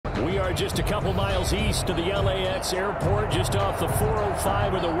are just a couple miles east of the LAX airport, just off the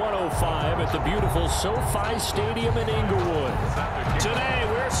 405 or the 105 at the beautiful SoFi Stadium in Inglewood. Today,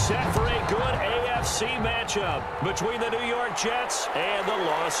 we're set for a good AFC matchup between the New York Jets and the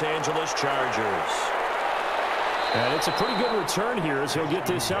Los Angeles Chargers. And it's a pretty good return here as he'll get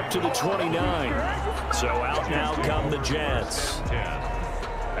this up to the 29. So out now come the Jets. 10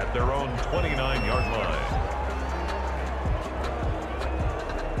 at their own 29-yard line.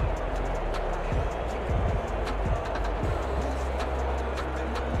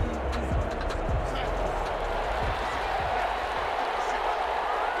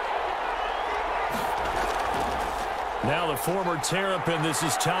 Now the former Terrapin, this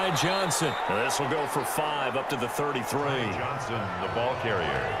is Ty Johnson. This will go for 5 up to the 33. Johnson, the ball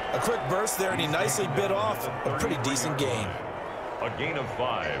carrier. A quick burst there, and he nicely bit off a pretty decent gain. A gain of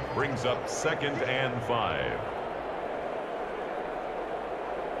 5 brings up 2nd and 5.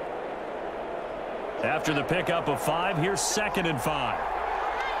 After the pickup of 5, here's 2nd and 5.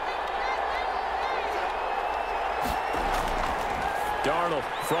 Darnold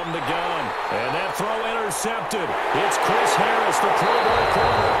from the gun. And that throw intercepted. It's Chris Harris, the Pro Bowl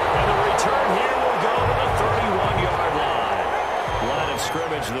corner. And the return here will go to the 31-yard line. Line of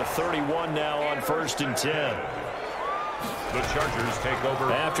scrimmage, the 31 now on 1st and 10. The Chargers take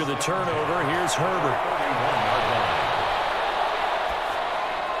over. After the turnover, here's Herbert. 31-yard line.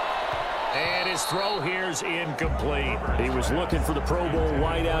 And his throw here's incomplete. He was looking for the Pro Bowl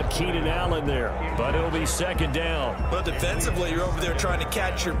wideout Keenan Allen there, but it'll be 2nd down. But defensively, you're over there trying to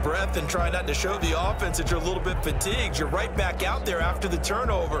catch your breath and try not to show the offense that you're a little bit fatigued. You're right back out there after the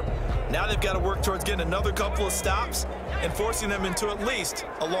turnover. Now they've got to work towards getting another couple of stops and forcing them into at least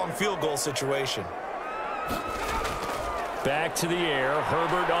a long field goal situation. Back to the air.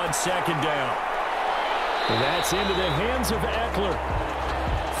 Herbert on 2nd down. And that's into the hands of Eckler.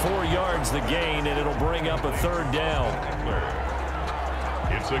 4 yards the gain, and it'll bring up a 3rd down.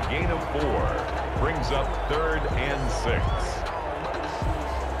 It's a gain of 4. Brings up 3rd and 6.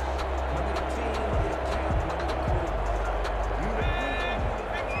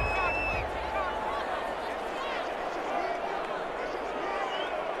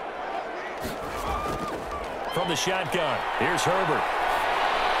 From the shotgun, here's Herbert.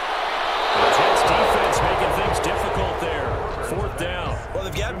 The Jets defense making things difficult there. 4th down. Well,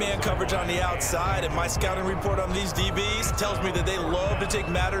 they've got man coverage on the outside, and my scouting report on these DBs tells me that they love to take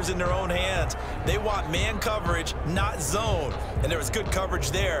matters in their own hands. They want man coverage, not zone. And there was good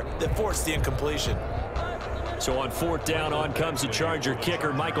coverage there that forced the incompletion. So on 4th down, on comes the Charger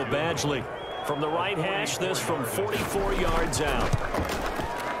kicker, Michael Badgley. From the right hash, this from 44 yards out.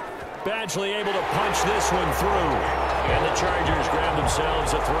 Badgley able to punch this one through. And the Chargers grab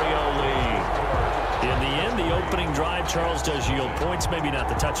themselves a 3-0 lead. In the end, the opening drive, Charles, does yield points. Maybe not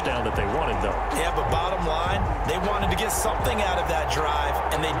the touchdown that they wanted, though. Yeah, but bottom line, they wanted to get something out of that drive,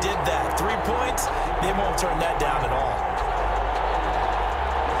 and they did that. 3 points, they won't turn that down at all.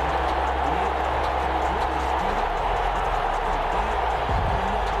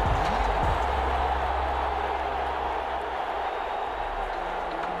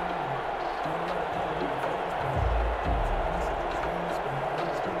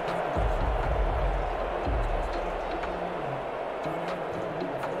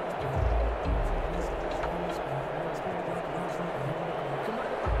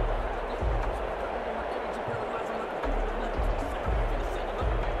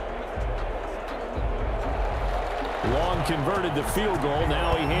 Long converted the field goal.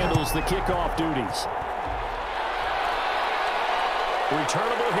 Now he handles the kickoff duties.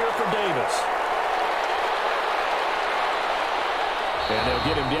 Returnable here for Davis. And they'll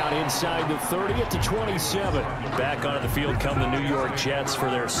get him down inside the 30 at the 27. Back onto the field come the New York Jets for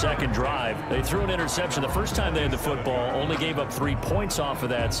their 2nd drive. They threw an interception the first time they had the football, only gave up 3 points off of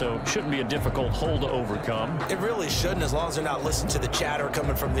that, so shouldn't be a difficult hole to overcome. It really shouldn't, as long as they're not listening to the chatter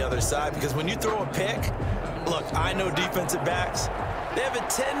coming from the other side, because when you throw a pick, look, I know defensive backs, they have a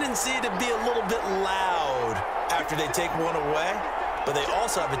tendency to be a little bit loud after they take one away. But they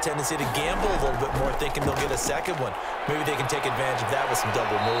also have a tendency to gamble a little bit more, thinking they'll get a 2nd one. Maybe they can take advantage of that with some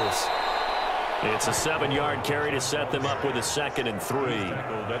double moves. It's a 7-yard carry to set them up with a 2nd and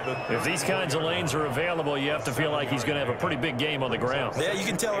 3. If these kinds of lanes are available, you have to feel like he's going to have a pretty big game on the ground. Yeah, you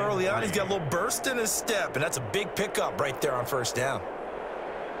can tell early on he's got a little burst in his step, and that's a big pickup right there on 1st down.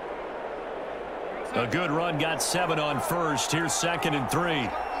 A good run, got 7 on 1st. Here's 2nd and 3.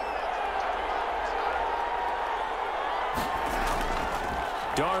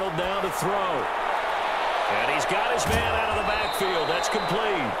 Darnold down to throw. And he's got his man out of the backfield. That's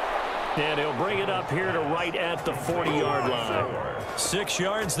complete. And he'll bring it up here to right at the 40-yard line. 6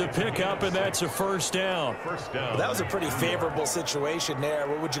 yards the pickup, and that's a first down. Well, that was a pretty favorable situation there.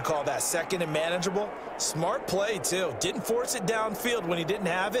 What would you call that? Second and manageable? Smart play, too. Didn't force it downfield when he didn't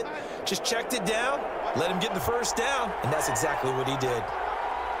have it. Just checked it down, let him get the first down, and that's exactly what he did.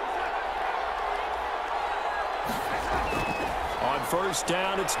 On first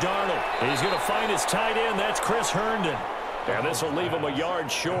down, it's Darnold. He's going to find his tight end. That's Chris Herndon. And this will leave him a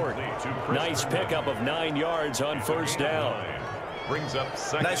yard short. Nice pickup of 9 yards on first down. Brings up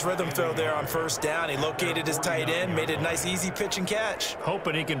second. Nice rhythm throw there on first down. He located his tight end, made it a nice easy pitch and catch.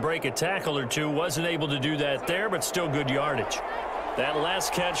 Hoping he can break a tackle or two. Wasn't able to do that there, but still good yardage. That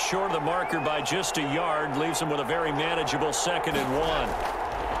last catch short of the marker by just a yard leaves him with a very manageable 2nd and 1.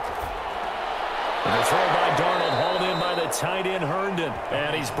 And the throw by Darnold, hauled in by the tight end Herndon.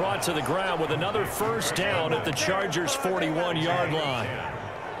 And he's brought to the ground with another first down at the Chargers' 41-yard line.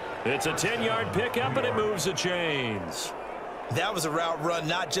 It's a 10-yard pickup, and it moves the chains. That was a route run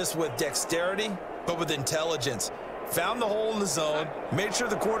not just with dexterity, but with intelligence. Found the hole in the zone, made sure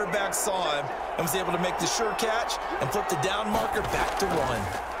the quarterback saw him, and was able to make the sure catch and flip the down marker back to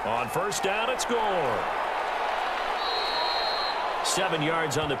 1. On first down, it's Gore. 7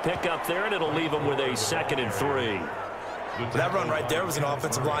 yards on the pickup there, and it'll leave him with a 2nd and 3. That run right there was an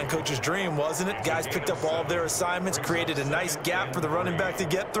offensive line coach's dream, wasn't it? Guys picked up all of their assignments, created a nice gap for the running back to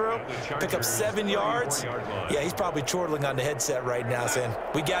get through, pick up 7 yards. Yeah, he's probably chortling on the headset right now saying,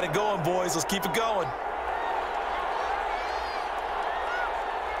 we got it going, boys. Let's keep it going.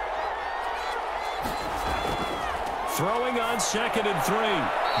 Throwing on 2nd and 3.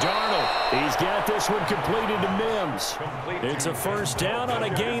 Darnold, he's got this one completed to Mims. It's a first down on a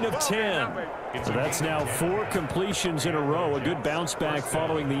gain of 10. So that's now 4 completions in a row. A good bounce back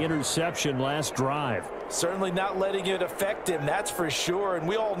following the interception last drive. Certainly not letting it affect him, that's for sure. And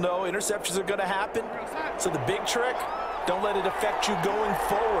we all know interceptions are going to happen. So the big trick, don't let it affect you going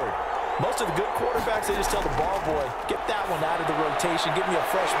forward. Most of the good quarterbacks, they just tell the ball boy, get that one out of the rotation, give me a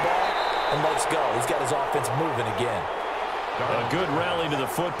fresh ball, and let's go. He's got his offense moving again. A good rally to the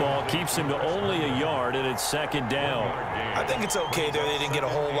football keeps him to only a yard, and it's 2nd down. I think it's okay there. They didn't get a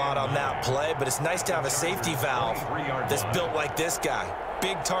whole lot on that play, but it's nice to have a safety valve that's built like this guy.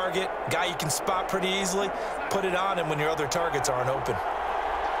 Big target, guy you can spot pretty easily. Put it on him when your other targets aren't open.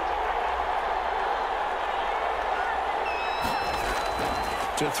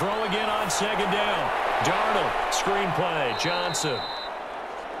 To throw again on 2nd down. Darnold, screenplay, Johnson.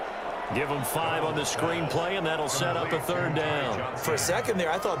 Give him 5 on the screenplay, and that'll set up a 3rd down. For a second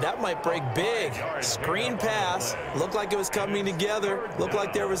there, I thought that might break big. Screen pass, looked like it was coming together, looked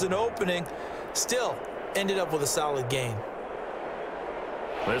like there was an opening. Still, ended up with a solid gain.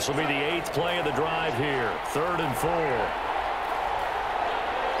 This will be the 8th play of the drive here. 3rd and 4.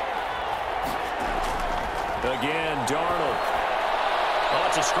 Again, Darnold. Oh,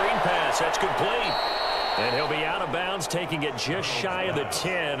 it's a screen pass. That's complete. And he'll be out of bounds, taking it just shy of the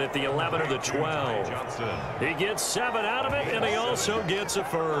 10 at the 11 or the 12. He gets 7 out of it, and he also gets a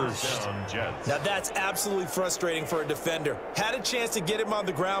first. Now that's absolutely frustrating for a defender. Had a chance to get him on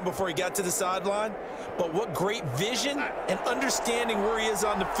the ground before he got to the sideline, but what great vision and understanding where he is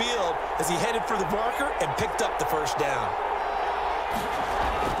on the field as he headed for the marker and picked up the first down.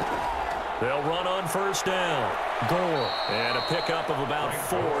 They'll run on first down. Gore. And a pickup of about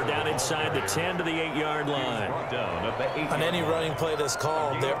 4 down inside the 10 to the 8-yard line. On any running play that's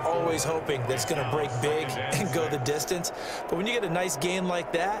called, they're always hoping that it's going to break big and go the distance. But when you get a nice gain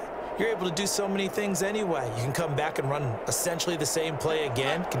like that, you're able to do so many things anyway. You can come back and run essentially the same play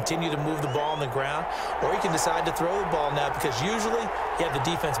again, continue to move the ball on the ground, or you can decide to throw the ball now because usually you have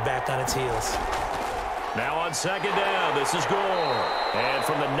the defense back on its heels. Now on 2nd down, this is Gore. And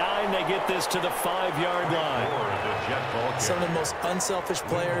from the 9, they get this to the 5-yard line. Some of the most unselfish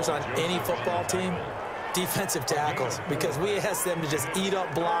players on any football team, defensive tackles, because we ask them to just eat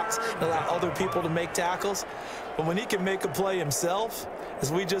up blocks and allow other people to make tackles. But when he can make a play himself, as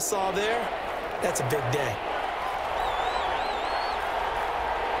we just saw there, that's a big day.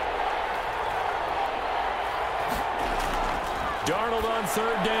 Darnold on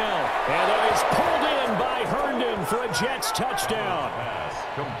 3rd down. And that is pulled in by Herndon for a Jets touchdown.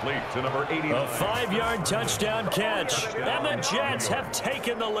 Complete to number 80. A 5-yard touchdown catch. And the Jets have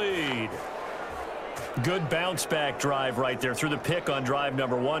taken the lead. Good bounce-back drive right there through the pick on drive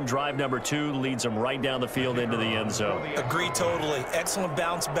number 1. Drive number 2 leads them right down the field into the end zone. Agree totally. Excellent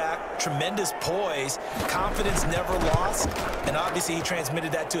bounce back, tremendous poise, confidence never lost, and obviously he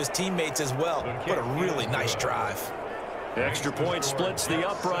transmitted that to his teammates as well. What a really nice drive. Extra point splits the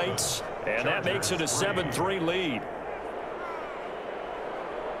uprights, and that makes it a 7-3 lead.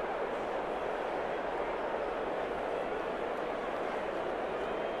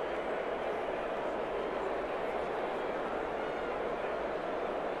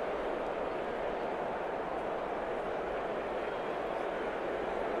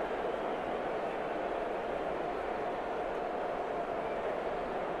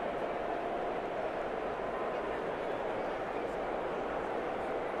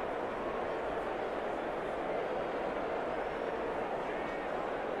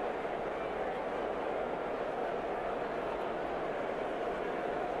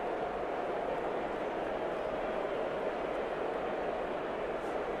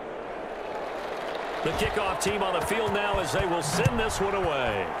 The kickoff team on the field now as they will send this one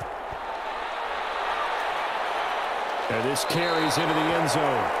away. And this carries into the end zone.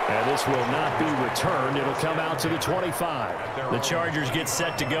 And this will not be returned. It'll come out to the 25. The Chargers get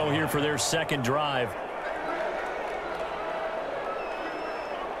set to go here for their second drive.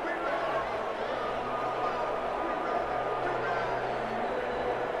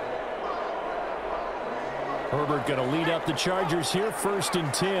 Herbert going to lead up the Chargers here, 1st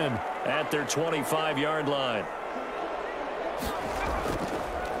and 10 at their 25-yard line.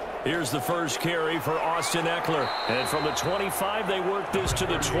 Here's the first carry for Austin Ekeler. And from the 25, they work this to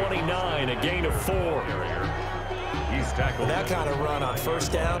the 29, a gain of 4. He's tackled. That kind of run on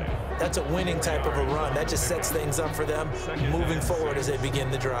first down, that's a winning type of a run. That just sets things up for them moving forward as they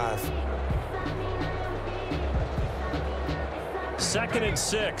begin the drive. 2nd and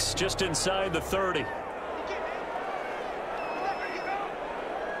 6, just inside the 30.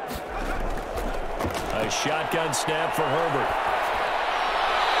 A shotgun snap for Herbert.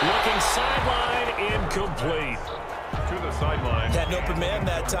 Looking sideline, incomplete. To the sideline. Had an open man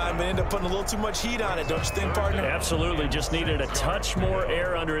that time, but ended up putting a little too much heat on it, don't you think, partner? Absolutely. Just needed a touch more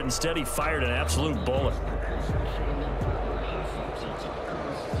air under it. Instead, he fired an absolute bullet.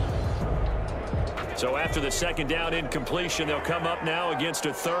 So after the second down incompletion, they'll come up now against a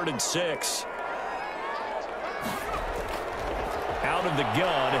 3rd and 6. Out of the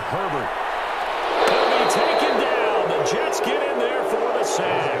gun, Herbert. He'll be taken down. The Jets get in there for the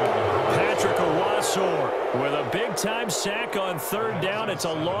sack. Patrick Owasor with a big-time sack on 3rd down. It's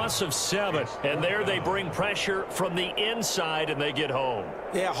a loss of 7. And there they bring pressure from the inside, and they get home.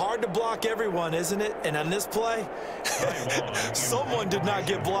 Yeah, hard to block everyone, isn't it? And on this play, someone did not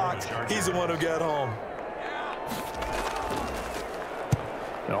get blocked. He's the one who got home.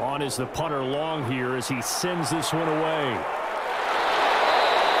 Now on is the punter Long here as he sends this one away.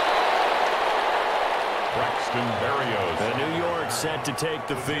 Braxton Berrios. And New York set to take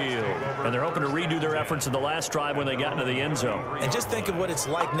the field. And they're hoping to redo their efforts in the last drive when they got into the end zone. And just think of what it's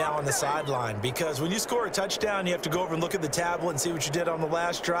like now on the sideline, because when you score a touchdown, you have to go over and look at the tablet and see what you did on the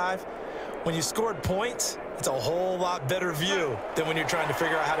last drive. When you scored points, it's a whole lot better view than when you're trying to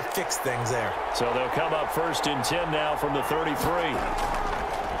figure out how to fix things there. So they'll come up 1st and 10 now from the 33.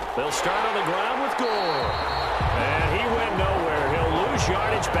 They'll start on the ground with Gore. And he went nowhere. He'll lose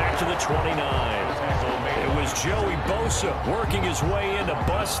yardage back to the 29. It was Joey Bosa working his way in to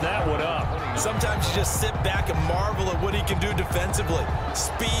bust that one up. Sometimes you just sit back and marvel at what he can do defensively.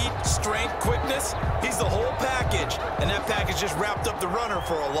 Speed, strength, quickness, he's the whole package. And that package just wrapped up the runner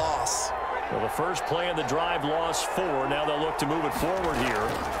for a loss. Well, the first play of the drive lost 4. Now they'll look to move it forward here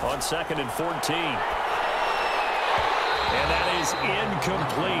on 2nd and 14. And that is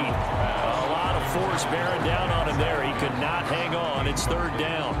incomplete. A lot of force bearing down on him there. He could not hang on. It's 3rd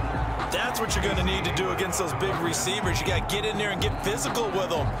down. That's what you're going to need to do against those big receivers. You got to get in there and get physical with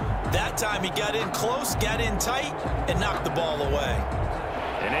them. That time he got in close, got in tight, and knocked the ball away.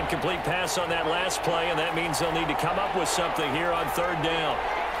 An incomplete pass on that last play, and that means they'll need to come up with something here on 3rd down.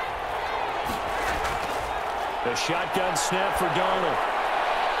 The shotgun snap for Darnold.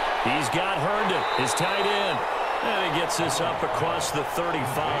 He's got Herndon, his tight end. And he gets this up across the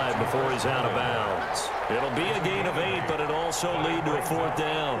 35 before he's out of bounds. It'll be a gain of 8, but it'll also lead to a 4th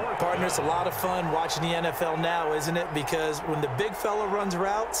down. Partner, it's a lot of fun watching the NFL now, isn't it? Because when the big fella runs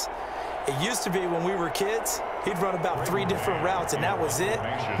routes, it used to be when we were kids, he'd run about 3 different routes, and that was it.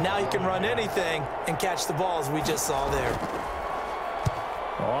 Now he can run anything and catch the ball, as we just saw there.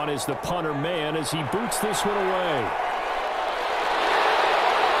 On is the punter man as he boots this one away.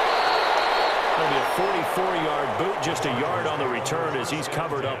 It'll be a 44-yard boot, just a yard on the return as he's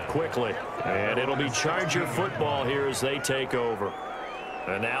covered up quickly. And it'll be Charger football here as they take over.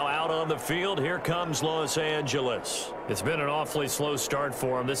 And now out on the field, here comes Los Angeles. It's been an awfully slow start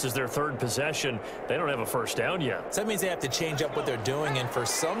for them. This is their 3rd possession. They don't have a first down yet. So that means they have to change up what they're doing, and for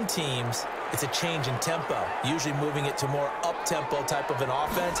some teams, it's a change in tempo, usually moving it to more up-tempo type of an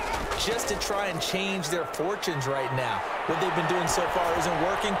offense, just to try and change their fortunes right now. What they've been doing so far isn't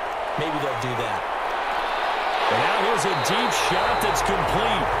working. Maybe they'll do that. And now here's a deep shot that's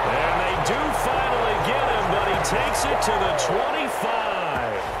complete. And they do finally get him, but he takes it to the 25.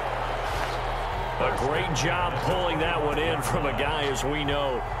 A great job pulling that one in from a guy, as we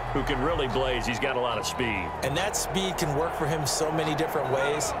know, who can really blaze. He's got a lot of speed. And that speed can work for him so many different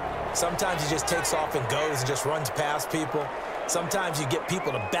ways. Sometimes he just takes off and goes and just runs past people. Sometimes you get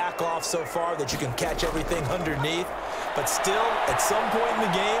people to back off so far that you can catch everything underneath. But still, at some point in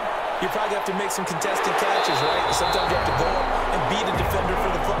the game, you probably have to make some contested catches, right? Sometimes you have to go up and beat a defender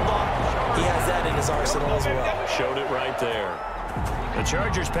for the football. He has that in his arsenal as well. Showed it right there. The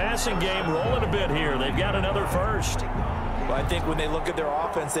Chargers passing game rolling a bit here. They've got another first. Well, I think when they look at their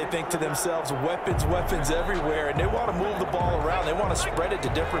offense, they think to themselves, weapons, weapons everywhere, and they want to move the ball around. They want to spread it to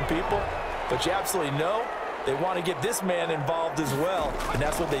different people, but you absolutely know they want to get this man involved as well, and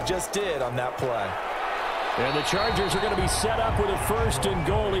that's what they just did on that play. And the Chargers are going to be set up with a 1st and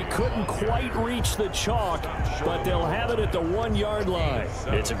goal. He couldn't quite reach the chalk, but they'll have it at the 1-yard line.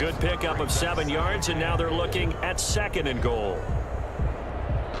 It's a good pickup of 7 yards, and now they're looking at 2nd and goal.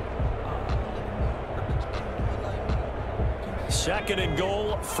 Second and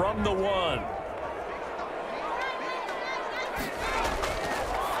goal from the 1.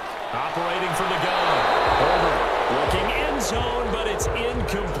 Operating from the gun. Over. Looking end zone, but it's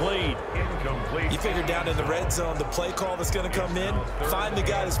incomplete. You figure down in the red zone, the play call that's going to come in, find the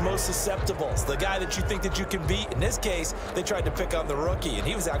guy that's most susceptible, the guy that you think that you can beat. In this case, they tried to pick on the rookie, and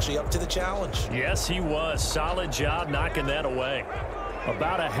he was actually up to the challenge. Yes, he was. Solid job knocking that away.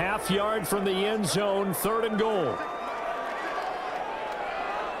 About a ½ yard from the end zone, 3rd and goal.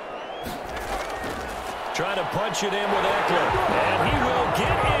 Trying to punch it in with Eckler. And he will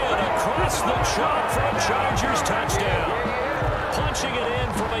get in across the chalk for a Chargers touchdown. Punching it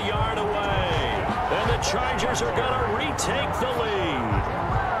in from a yard away. And the Chargers are going to retake the lead.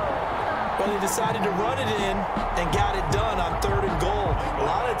 Well, they decided to run it in and got it done on 3rd and goal. A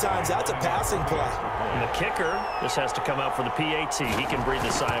lot of times, that's a passing play. And the kicker, this has to come out for the PAT. He can breathe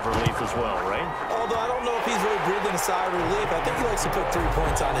a sigh of relief as well, right? Although I don't know if he's really breathing a sigh of relief. I think he likes to put 3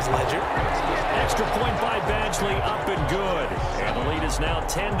 points on his ledger. Extra point by Badgley, up and good. And the lead is now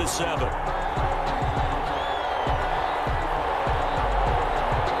 10-7.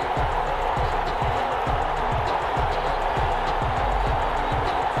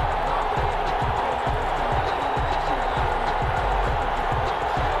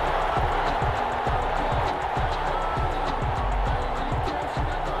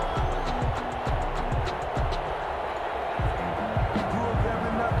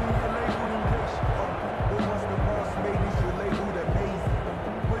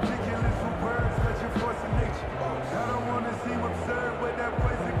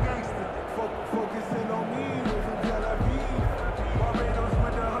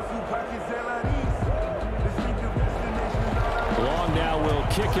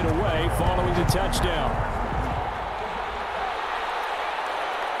 Kick it away following the touchdown.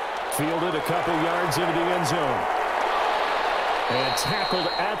 Fielded a couple yards into the end zone. And tackled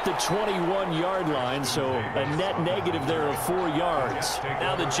at the 21-yard line, so a net negative there of 4 yards.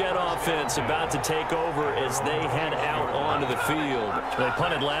 Now the Jet offense about to take over as they head out onto the field. They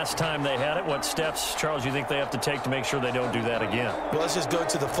punted last time they had it. What steps, Charles, you think they have to take to make sure they don't do that again? Well, let's just go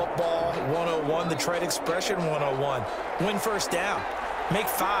to the football 101, the trade expression 101. Win first down. Make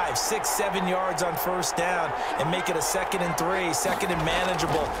 5, 6, 7 yards on first down and make it a 2nd and 3, 2nd and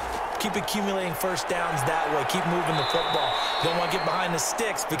manageable. Keep accumulating first downs that way. Keep moving the football. Don't want to get behind the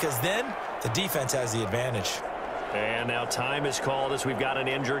sticks because then the defense has the advantage. And now time is called as we've got an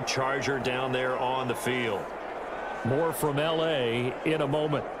injured Charger down there on the field. More from L.A. in a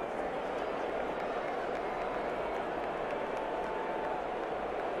moment.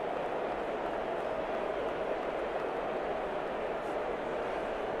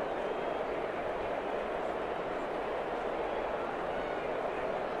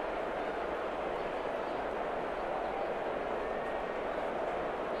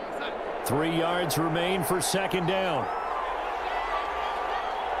 Three yards remain for second down.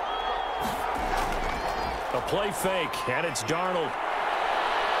 A play fake, and it's Darnold.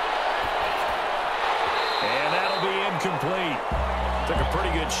 And that'll be incomplete. Took a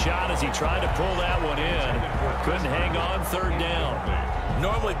pretty good shot as he tried to pull that one in. Couldn't hang on, third down.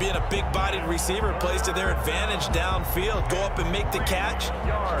 Normally being a big-bodied receiver plays to their advantage downfield. Go up and make the catch,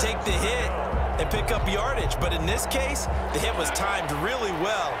 take the hit, and pick up yardage. But in this case, the hit was timed really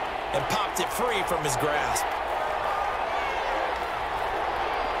well and popped it free from his grasp.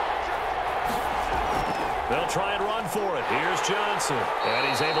 They'll try and run for it. Here's Johnson. And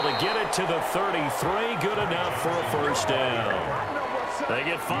he's able to get it to the 33. Good enough for a first down. They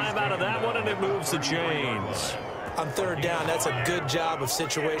get 5 out of that one, and it moves the chains. On third down, that's a good job of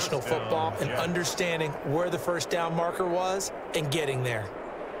situational football and understanding where the first down marker was and getting there.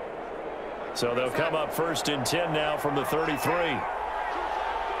 So they'll come up first and 10 now from the 33.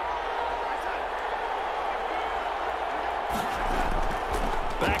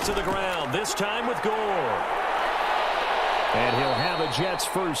 Back to the ground, this time with Gore. And he'll have a Jets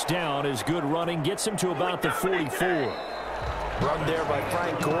first down as good running gets him to about the 44. Run there by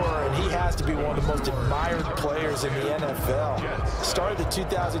Frank Gore, and he has to be one of the most admired players in the NFL. Started the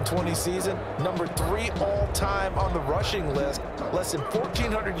 2020 season, number 3 all-time on the rushing list, less than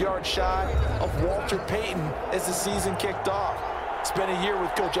 1,400 yards shy of Walter Payton as the season kicked off. Spent a year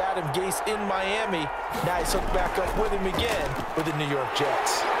with Coach Adam Gase in Miami. Now he's hooked back up with him again with the New York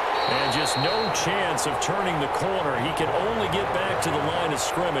Jets. And just no chance of turning the corner. He can only get back to the line of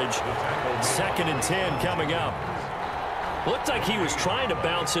scrimmage. 2nd and 10 coming up. Looked like he was trying to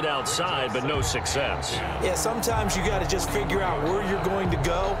bounce it outside, but no success. Yeah, sometimes you got to just figure out where you're going to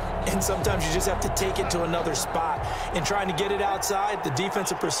go, and sometimes you just have to take it to another spot. In trying to get it outside, the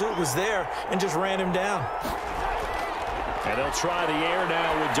defensive pursuit was there and just ran him down. And they'll try the air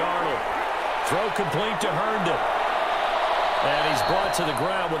now with Darnold. Throw complete to Herndon. And he's brought to the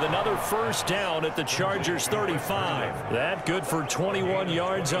ground with another first down at the Chargers' 35. That good for 21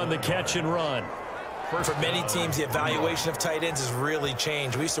 yards on the catch and run. For many teams, the evaluation of tight ends has really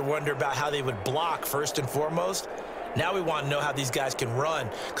changed. We used to wonder about how they would block first and foremost. Now we want to know how these guys can run,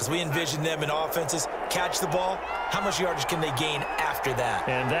 because we envision them in offenses catch the ball. How much yardage can they gain after that?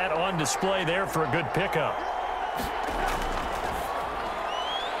 And that on display there for a good pickup.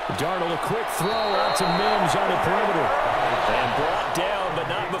 Darnold, a quick throw out to Mims on the perimeter. And brought down, but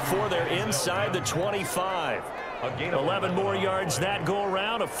not before they're inside the 25. 11 more yards that go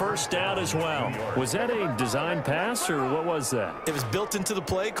around, a first down as well. Was that a design pass, or what was that? It was built into the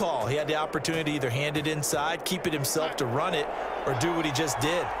play call. He had the opportunity to either hand it inside, keep it himself to run it, or do what he just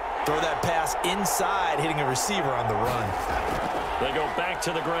did. Throw that pass inside, hitting a receiver on the run. They go back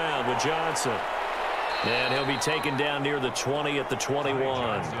to the ground with Johnson. And he'll be taken down near the 20 at the 21.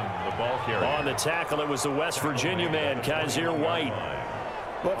 On the tackle, it was the West Virginia man, Kaiser White.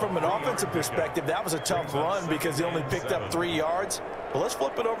 But from an offensive perspective, that was a tough run because he only picked up 3 yards. But let's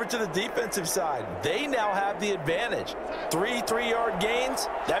flip it over to the defensive side. They now have the advantage. 3 3-yard gains,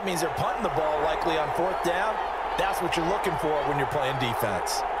 that means they're punting the ball likely on 4th down. That's what you're looking for when you're playing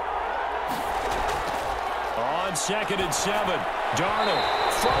defense. On 2nd and 7, Darnold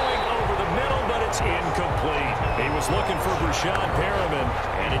throwing over the middle, but it's incomplete. He was looking for Breshad Perriman,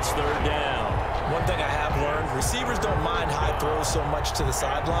 and it's 3rd down. One thing I have learned, receivers don't mind high throws so much to the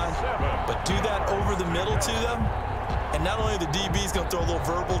sideline, but do that over the middle to them, and not only are the DBs going to throw a little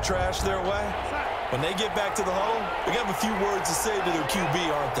verbal trash their way, when they get back to the huddle, they have a few words to say to their QB,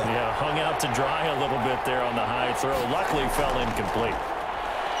 aren't they? Yeah, hung out to dry a little bit there on the high throw. Luckily fell incomplete.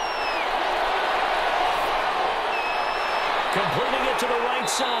 Completing it to the right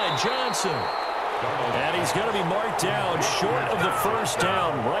side, Johnson. And he's going to be marked down short of the first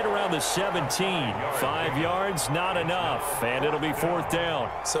down, right around the 17. 5 yards, not enough, and it'll be 4th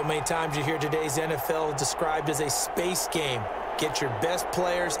down. So many times you hear today's NFL described as a space game. Get your best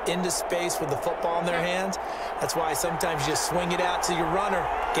players into space with the football in their hands. That's why sometimes you just swing it out to your runner,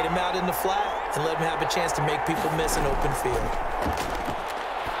 get him out in the flat, and let him have a chance to make people miss an open field.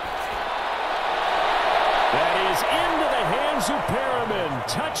 That is into the hands of Perriman.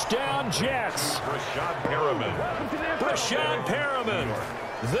 Touchdown, Jets. Breshad Perriman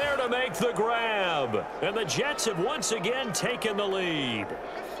there to make the grab. And the Jets have once again taken the lead.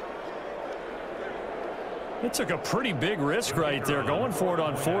 It took a pretty big risk right there going for it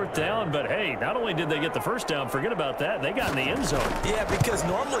on 4th down, but hey, not only did they get the first down, forget about that, they got in the end zone. Yeah, because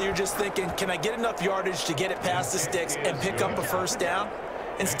normally you're just thinking, can I get enough yardage to get it past the sticks and pick up a first down?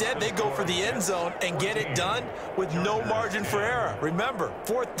 Instead, they go for the end zone and get it done with no margin for error. Remember,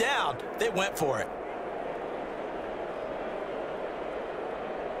 4th down, they went for it.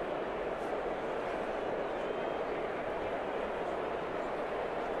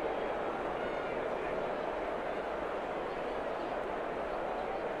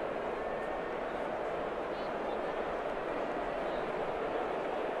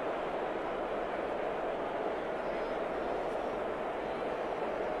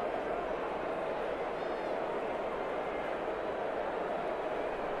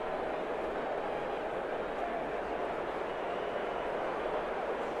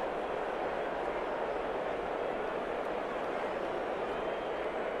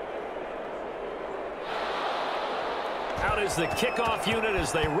 Out is the kickoff unit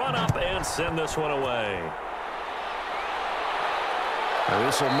as they run up and send this one away.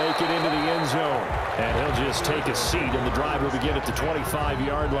 This will make it into the end zone. And he'll just take a seat, and the drive will begin at the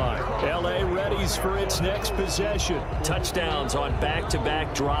 25-yard line. L.A. readies for its next possession. Touchdowns on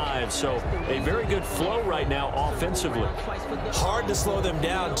back-to-back drives, so a very good flow right now offensively. Hard to slow them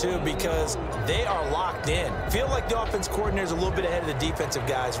down, too, because they are locked in. Feel like the offense coordinator is a little bit ahead of the defensive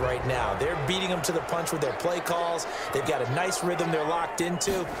guys right now. They're beating them to the punch with their play calls. They've got a nice rhythm they're locked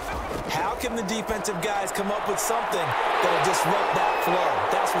into. How can the defensive guys come up with something that'll disrupt that flow?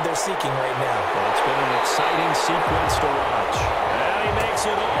 That's what they're seeking right now. Well, it's been an exciting sequence to watch. And he makes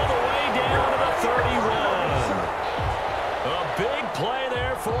it all the way down to the 31. A big play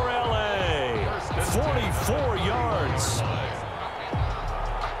there for L.A. 44 yards.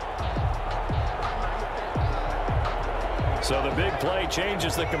 So the big play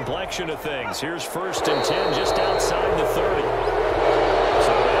changes the complexion of things. Here's 1st and 10 just outside the 30. So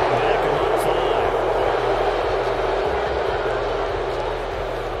that'll back him up 5.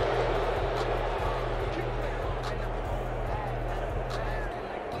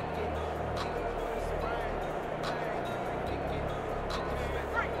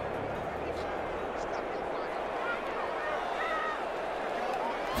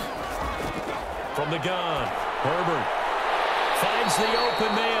 From the gun, Herbert finds the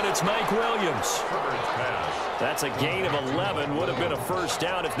open man. It's Mike Williams. That's a gain of 11. Would have been a first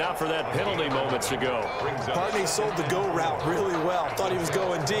down if not for that penalty moments ago. Barney sold the go route really well. Thought he was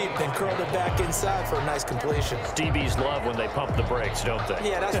going deep, then curled it back inside for a nice completion. DBs love when they pump the brakes, don't they?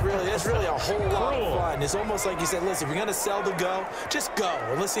 Yeah, that's really a whole lot of fun. It's almost like you said, listen, if you're going to sell the go, just go.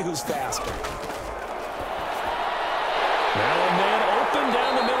 And let's see who's faster. Now a man open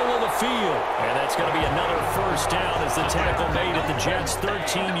down the middle of the field. And that's going to be another first down as the tackle made at the Jets'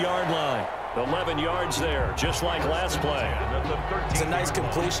 13-yard line. 11 yards there, just like last play. It's a nice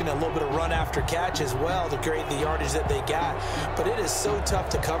completion, a little bit of run after catch as well to create the yardage that they got. But it is so tough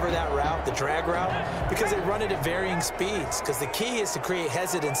to cover that route, the drag route, because they run it at varying speeds. Because the key is to create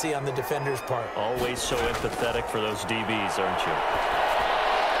hesitancy on the defender's part. Always so empathetic for those DBs, aren't you?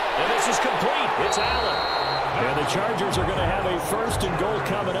 And this is complete. It's Allen. And the Chargers are going to have a 1st and goal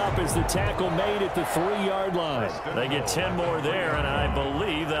coming up as the tackle made at the 3-yard line. They get 10 more there, and I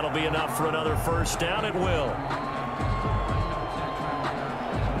believe that'll be enough for another first down. It will.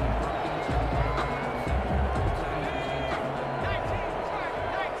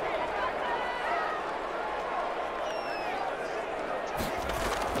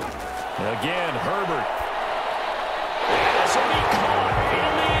 Again, Herbert. As he caught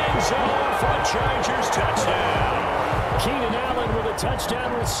in the end zone for a Chargers touchdown. Keenan Allen with a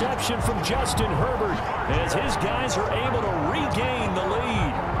touchdown reception from Justin Herbert as his guys are able to regain the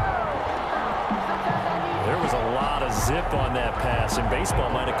lead. There was a lot of zip on that pass, and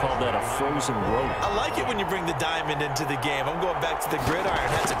baseball might have called that a frozen rope. I like it when you bring the diamond into the game. I'm going back to the gridiron.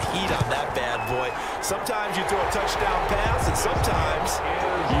 Had some heat on that bad boy. Sometimes you throw a touchdown pass, and sometimes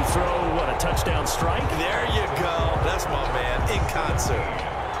you throw, what, a touchdown strike? There you go. That's my man, in concert.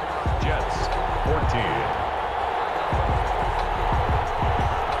 Jets, 14.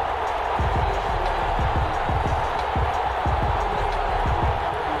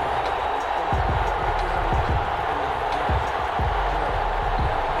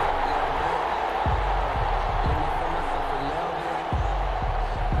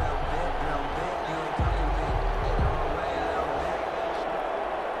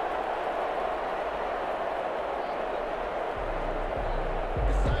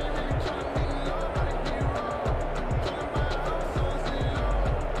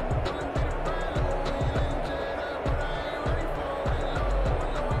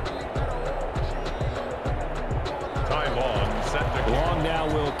 Long now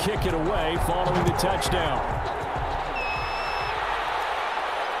will kick it away following the touchdown.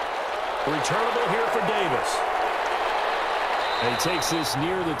 Returnable here for Davis. And he takes this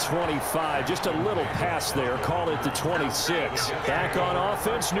near the 25. Just a little pass there. Call it the 26. Back on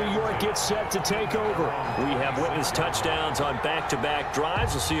offense. New York gets set to take over. We have witnessed touchdowns on back-to-back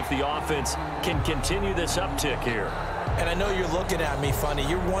drives. We'll see if the offense can continue this uptick here. And I know you're looking at me funny.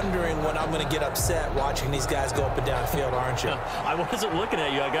 You're wondering when I'm going to get upset watching these guys go up and down the field, aren't you? I wasn't looking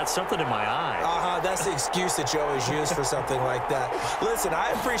at you. I got something in my eye. That's the excuse that you always use for something like that. Listen,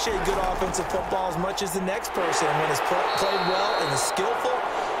 I appreciate good offensive football as much as the next person. And when it's played well and is skillful,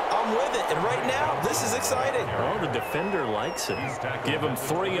 I'm with it. And right now, this is exciting. Oh, the defender likes it. Give him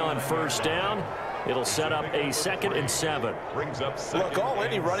 3 on first down. It'll set up a 2nd and 7. Look, all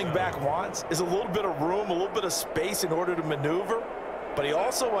any running back wants is a little bit of room, a little bit of space in order to maneuver. But he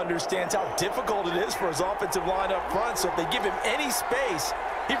also understands how difficult it is for his offensive line up front. So if they give him any space,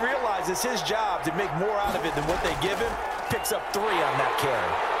 he realizes his job to make more out of it than what they give him. picks up 3 on that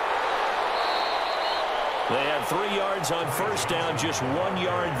carry. They had 3 yards on first down, just 1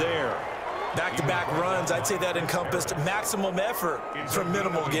 yard there. Back-to-back runs, I'd say that encompassed maximum effort for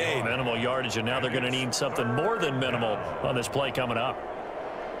minimal gain. Minimal yardage, and now they're going to need something more than minimal on this play coming up.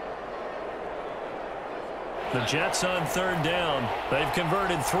 The Jets on third down. They've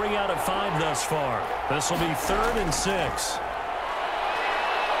converted 3 out of 5 thus far. This will be 3rd and 6.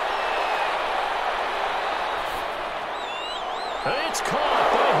 It's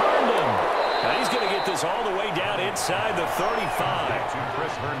caught by Herndon. Now he's going to get this all the way down inside the 35.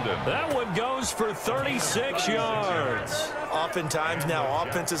 Chris Herndon. That one goes for 36 yards. Oftentimes now,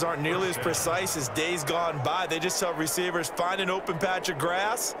 offenses aren't nearly as precise as days gone by. They just tell receivers, find an open patch of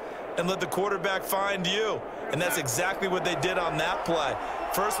grass and let the quarterback find you. And that's exactly what they did on that play.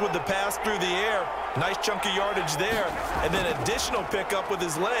 First with the pass through the air, nice chunk of yardage there, and then additional pickup with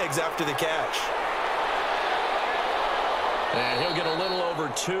his legs after the catch. And he'll get a little over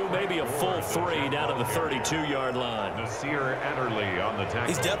 2, maybe a full 3 down to the 32-yard line. Nasir Adderley on the tackle.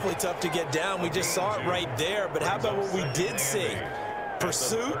 He's definitely tough to get down. We just saw it right there. But how about what we did see?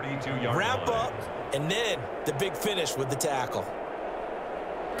 Pursuit, wrap up, and then the big finish with the tackle.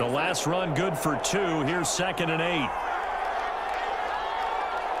 The last run good for 2. Here's 2nd and 8.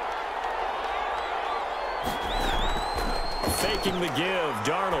 Faking the give,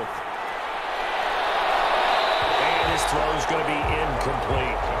 Darnold. His throw is going to be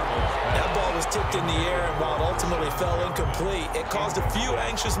incomplete. That ball was tipped in the air, and while it ultimately fell incomplete, it caused a few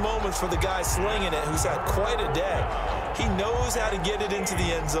anxious moments for the guy slinging it, who's had quite a day. He knows how to get it into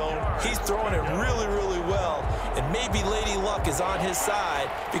the end zone. He's throwing it really, really well, and maybe Lady Luck is on his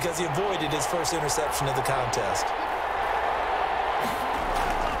side because he avoided his first interception of the contest.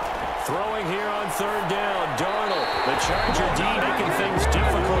 Throwing here on third down, Darnold. The Charger D making things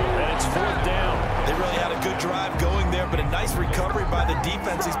difficult, and it's 4th down. They really had a good drive going there, but a nice recovery by the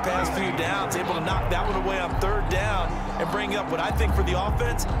defense these past few downs, able to knock that one away on third down and bring up what I think for the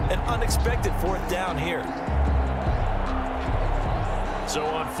offense, an unexpected 4th down here. So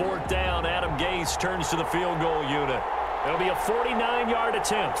on 4th down, Adam Gase turns to the field goal unit. It'll be a 49-yard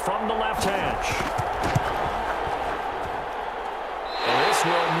attempt from the left hash.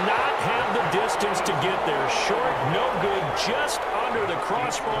 Will not have the distance to get there. Short, no good, just under the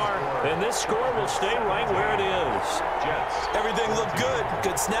crossbar, and this score will stay right where it is. Jets. Everything looked good.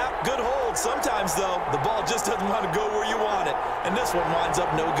 Good snap, good hold. Sometimes, though, the ball just doesn't want to go where you want it, and this one winds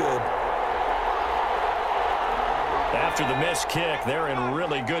up no good. After the missed kick, they're in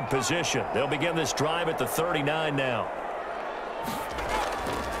really good position. They'll begin this drive at the 39 now.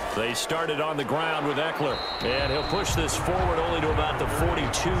 They started on the ground with Eckler, and he'll push this forward only to about the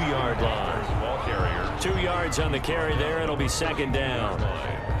 42-yard line. Ball carrier. 2 yards on the carry there. It'll be 2nd down.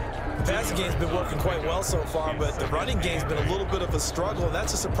 The passing game's been working quite well so far, but the running game's been a little bit of a struggle, and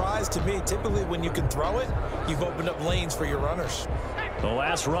that's a surprise to me. Typically, when you can throw it, you've opened up lanes for your runners. The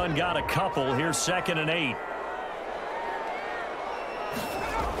last run got a couple. Here's 2nd and 8.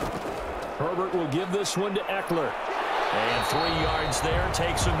 Herbert will give this one to Eckler. And 3 yards there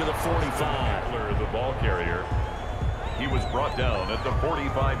takes him to the 45. Eckler, the ball carrier. He was brought down at the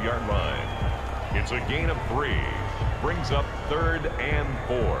 45-yard line. It's a gain of 3. Brings up 3rd and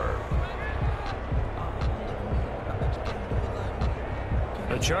 4.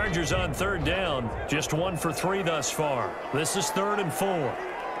 The Chargers on third down. Just 1 for 3 thus far. This is 3rd and 4.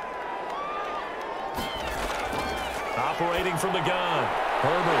 Operating from the gun.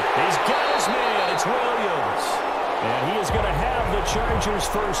 Herbert, he's got his man. It's Williams. And he is going to have the Chargers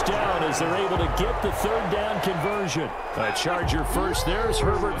first down as they're able to get the 3rd down conversion. A Charger first there as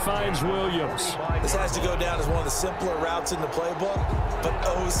Herbert finds Williams. This has to go down as one of the simpler routes in the playbook, but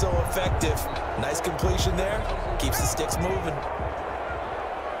oh so effective. Nice completion there. Keeps the sticks moving.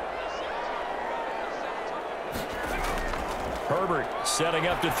 Herbert setting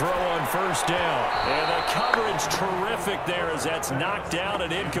up to throw on first down. And the coverage terrific there as that's knocked down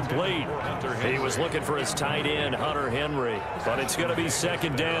and incomplete. He was looking for his tight end, Hunter Henry, but it's going to be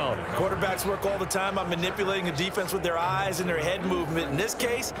 2nd down. Quarterbacks work all the time on manipulating a defense with their eyes and their head movement. In this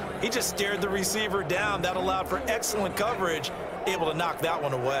case, he just stared the receiver down. That allowed for excellent coverage, able to knock that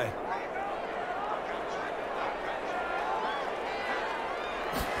one away.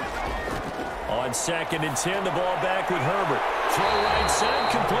 On 2nd and 10, the ball back with Herbert. Throw right side,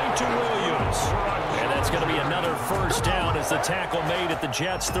 complete to Williams. And that's going to be another first down as the tackle made at the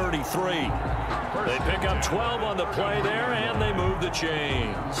Jets' 33. They pick up 12 on the play there, and they move the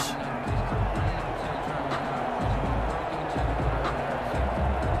chains.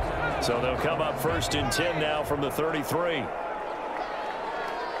 So they'll come up 1st and 10 now from the 33.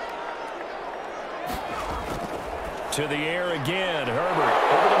 To the air again. Herbert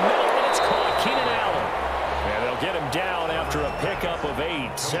over the middle, and it's caught. Keenan Allen. And they'll get him down after a pickup of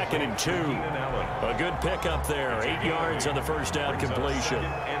 8. 2nd and 2. A good pickup there. 8 yards on the first down completion.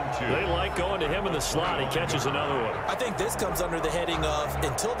 They like going to him in the slot. He catches another one. I think this comes under the heading of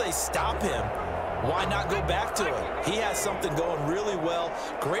until they stop him, why not go back to it? He has something going really well.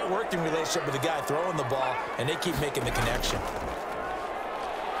 Great working relationship with the guy throwing the ball, and they keep making the connection.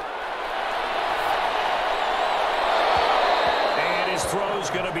 Throw's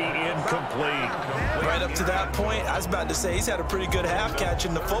going to be incomplete. Right up to that point, I was about to say he's had a pretty good half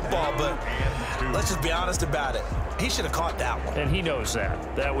catching the football, but let's just be honest about it. He should have caught that one. And he knows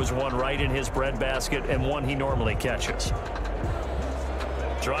that. That was one right in his breadbasket and one he normally catches.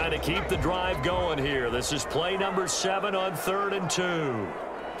 Trying to keep the drive going here. This is play number 7 on 3rd and 2.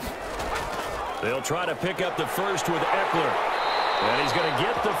 They'll try to pick up the first with Eckler. And he's going to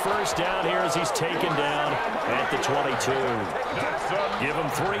get the first down here as he's taken down at the 22. Give him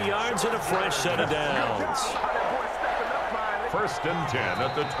 3 yards and a fresh set of downs. 1st and 10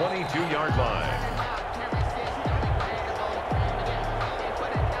 at the 22-yard line.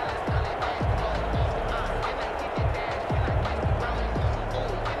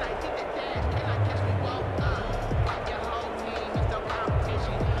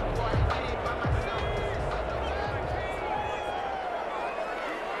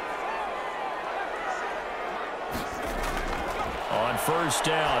 First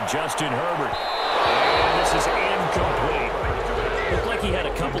down, Justin Herbert. And this is incomplete. Looked like he had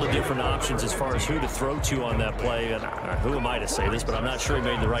a couple of different options as far as who to throw to on that play. And who am I to say this, but I'm not sure he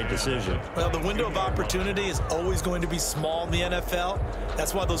made the right decision. Well, the window of opportunity is always going to be small in the NFL.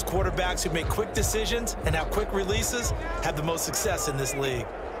 That's why those quarterbacks who make quick decisions and have quick releases have the most success in this league.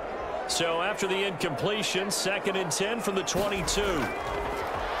 So after the incompletion, 2nd and 10 from the 22.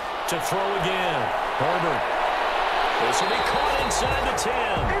 To throw again, Herbert. This will be caught inside the 10.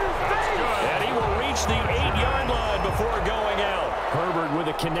 And he will reach the 8-yard line before going out. Herbert with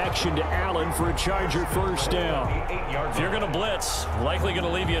a connection to Allen for a Charger first down. If you're going to blitz, likely going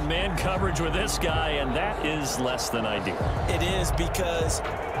to leave you in man coverage with this guy, and that is less than ideal. It is, because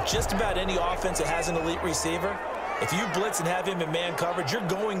just about any offense that has an elite receiver, if you blitz and have him in man coverage, you're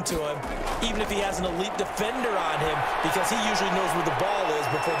going to him, even if he has an elite defender on him, because he usually knows where the ball is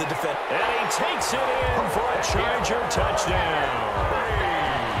before the defender. And he takes it in for a Charger touchdown.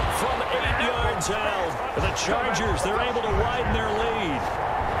 From 8 yards out, the Chargers, they're able to widen their lead.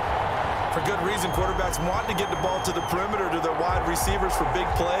 For good reason, quarterbacks want to get the ball to the perimeter to their wide receivers for big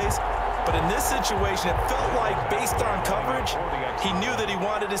plays. But in this situation, it felt like, based on coverage, he knew that he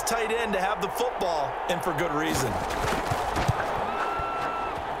wanted his tight end to have the football, and for good reason.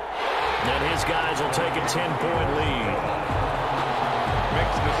 And his guys will take a 10-point lead.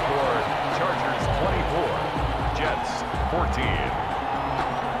 Makes the score Chargers 24, Jets 14.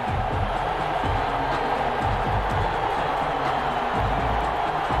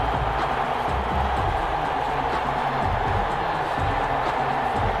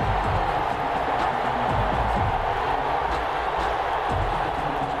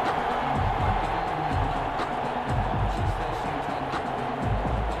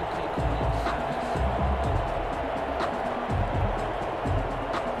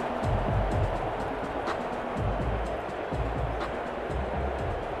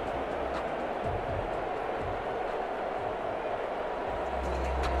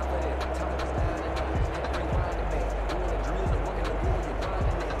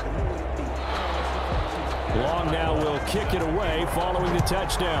 Long now will kick it away following the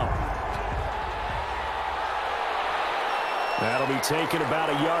touchdown. That'll be taken about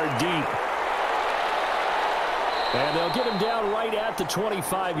a yard deep. And they'll get him down right at the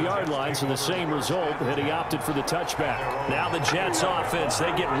 25-yard line, so the same result, that he opted for the touchback. Now the Jets offense,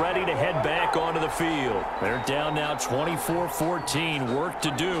 they get ready to head back onto the field. They're down now 24-14. Work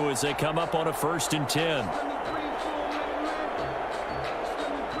to do as they come up on a 1st and 10.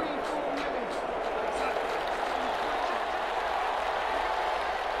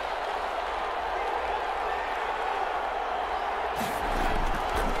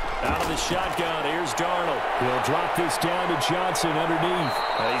 Shotgun, here's Darnold. He'll drop this down to Johnson underneath.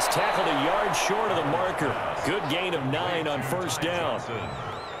 He's tackled a yard short of the marker. Good gain of 9 on 1st down.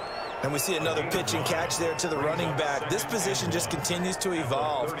 And we see another pitch and catch there to the running back. This position just continues to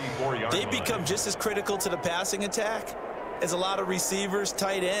evolve. They become just as critical to the passing attack as a lot of receivers,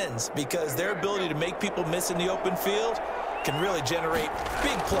 tight ends, because their ability to make people miss in the open field can really generate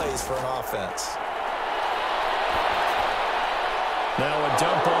big plays for an offense. Now a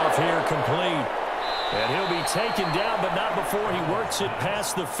dump off here complete. And he'll be taken down, but not before he works it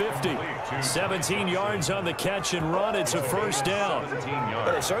past the 50. 17 yards on the catch and run. It's a first down.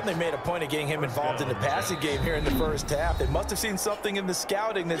 But they certainly made a point of getting him involved in the passing game here in the first half. They must have seen something in the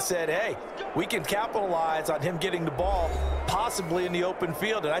scouting that said, hey, we can capitalize on him getting the ball possibly in the open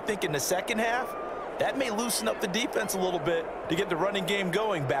field. And I think in the second half, that may loosen up the defense a little bit to get the running game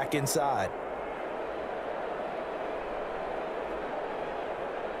going back inside.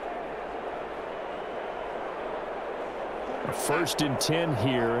 First and 10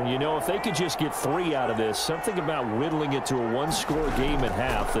 here, and you know, if they could just get 3 out of this, something about whittling it to a one-score game at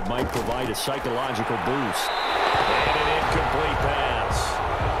half that might provide a psychological boost. And an incomplete pass.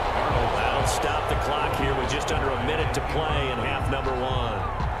 That'll stop the clock here with just under a minute to play in half number 1.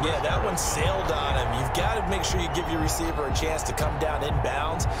 Yeah, that one sailed on him. You've got to make sure you give your receiver a chance to come down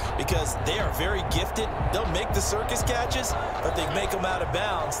inbounds because they are very gifted. They'll make the circus catches, but they make them out of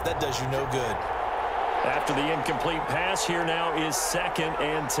bounds. That does you no good. After the incomplete pass, here now is 2nd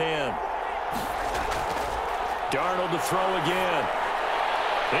and 10. Darnold to throw again.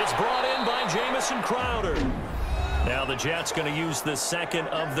 It's brought in by Jamison Crowder. Now the Jets going to use the second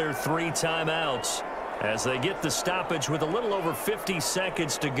of their 3 timeouts as they get the stoppage with a little over 50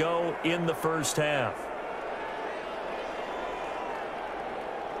 seconds to go in the first half.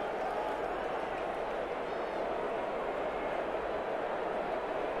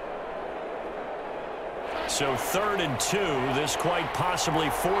 So 3rd and 2. This quite possibly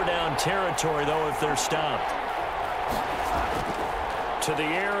 4-down territory, though, if they're stopped. To the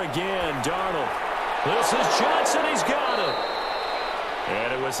air again, Darnold. This is Johnson. He's got it.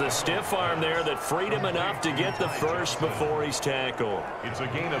 And it was the stiff arm there that freed him enough to get the first before he's tackled. It's a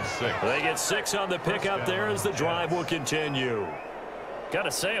gain of 6. They get 6 on the pickup there as the drive will continue. Got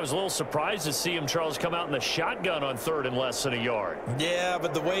to say, I was a little surprised to see him, Charles, come out in the shotgun on 3rd and less than a yard. Yeah,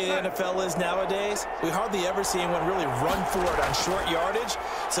 but the way the NFL is nowadays, we hardly ever see anyone really run for it on short yardage.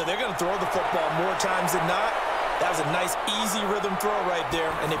 So they're going to throw the football more times than not. That was a nice, easy rhythm throw right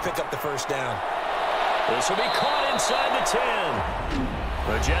there, and they pick up the first down. This will be caught inside the 10.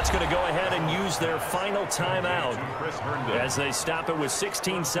 The Jets going to go ahead and use their final timeout as they stop it with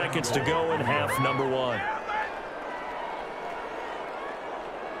 16 seconds to go in half number 1.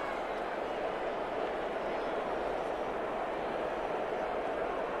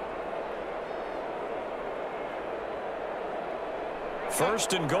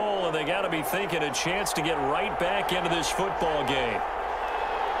 First and goal, and they got to be thinking a chance to get right back into this football game.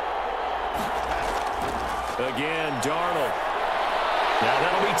 Again, Darnold. Now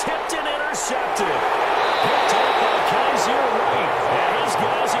that'll be tipped and intercepted. Picked up by Kaiser White. And his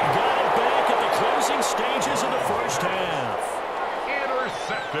guys have got it back at the closing stages of the first half.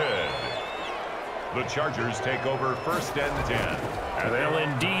 Intercepted. The Chargers take over 1st and 10. They'll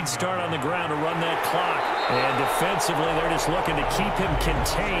indeed start on the ground to run that clock. And defensively, they're just looking to keep him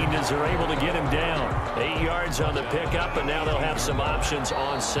contained as they're able to get him down. 8 yards on the pickup, and now they'll have some options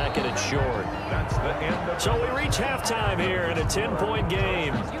on 2nd and short. That's the end of So we reach halftime here in a 10-point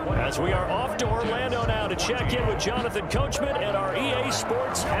game as we are off to Orlando now to check in with Jonathan Coachman at our EA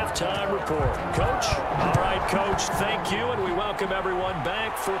Sports Halftime Report. Coach? All right, Coach, thank you, and we welcome everyone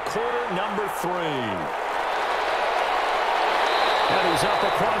back for quarter number 3. And he's up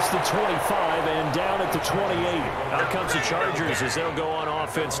across the 25 and down at the 28. Out comes the Chargers as they'll go on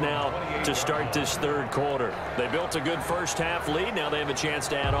offense now to start this 3rd quarter. They built a good first half lead. Now they have a chance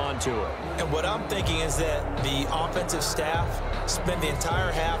to add on to it. And what I'm thinking is that the offensive staff spend the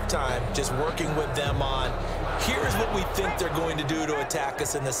entire halftime just working with them on, here's what we think they're going to do to attack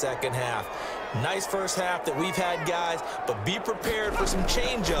us in the second half. Nice first half that we've had, guys, but be prepared for some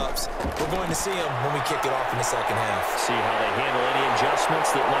change-ups. We're going to see them when we kick it off in the second half. See how they handle any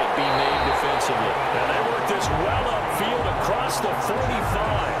adjustments that might be made defensively. And they work this well upfield across the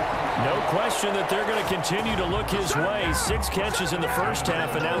 45. No question that they're going to continue to look his way. 6 catches in the first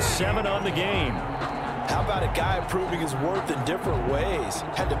half and now 7 on the game. How about a guy proving his worth in different ways?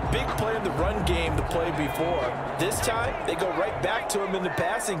 Had the big play in the run game to play before. This time, they go right back to him in the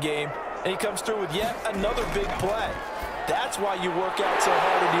passing game, and he comes through with yet another big play. That's why you work out so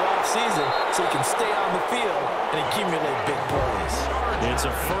hard in the offseason, so you can stay on the field and accumulate big plays. It's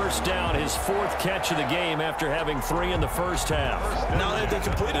a first down, his 4th catch of the game after having 3 in the first half. Not only they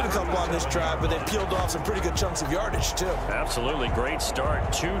completed a couple on this drive, but they peeled off some pretty good chunks of yardage, too. Absolutely. Great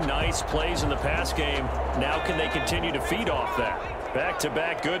start. 2 nice plays in the pass game. Now can they continue to feed off that?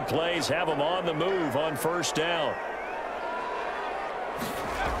 Back-to-back good plays have them on the move on first down.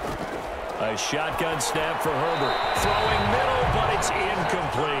 A shotgun snap for Herbert. Throwing middle, but It's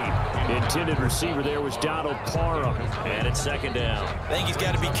incomplete. Intended receiver there was Donald Parham, and it's second down. I think he's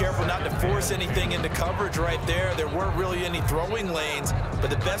got to be careful not to force anything into coverage right there. There weren't really any throwing lanes,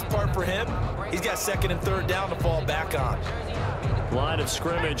 but the best part for him, he's got second and third down to fall back on. Line of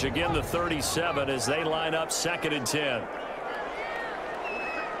scrimmage, again the 37 as they line up second and 10.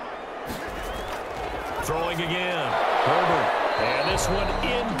 Throwing again. Herbert. And this one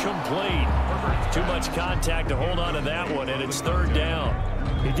incomplete. Too much contact to hold on to that one, and it's third down.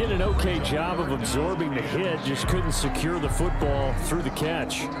 He did an okay job of absorbing the hit, just couldn't secure the football through the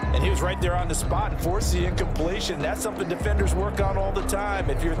catch. And he was right there on the spot and forced the incompletion. That's something defenders work on all the time.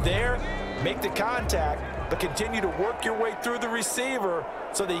 If you're there, make the contact, but continue to work your way through the receiver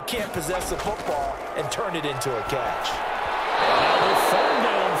so that you can't possess the football and turn it into a catch. Now the third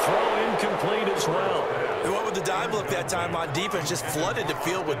down throw incomplete as well. They went with the dive look that time on defense, just flooded the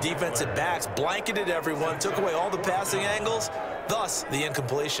field with defensive backs, blanketed everyone, took away all the passing angles, thus the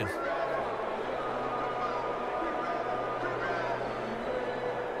incompletion.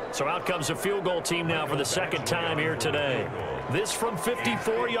 So out comes a field goal team now for the second time here today. This from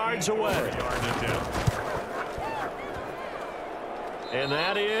 54 yards away. And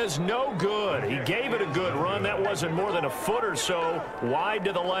that is no good. He gave it a good run. That wasn't more than a foot or so wide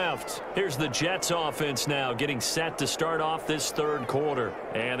to the left. Here's the Jets offense now getting set to start off this third quarter.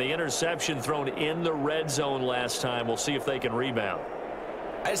 And the interception thrown in the red zone last time. We'll see if they can rebound.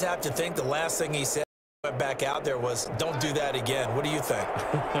 I just have to think the last thing he said back out there was, don't do that again. What do you think?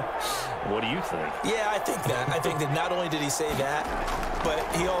 What do you think? Yeah, I think that. I think that not only did he say that, but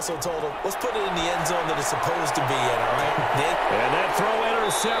he also told him, let's put it in the end zone that it's supposed to be in, all right? And that throw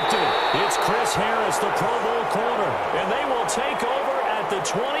intercepted. It's Chris Harris, the Pro Bowl corner, and they will take over at the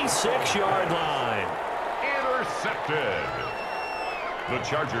 26-yard line. Intercepted. The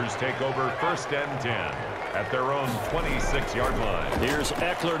Chargers take over first and 10 at their own 26-yard line. Here's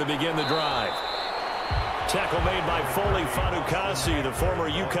Eckler to begin the drive. Tackle made by Foley Fatukasi, the former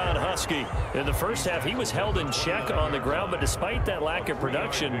UConn Husky. In the first half, he was held in check on the ground, but despite that lack of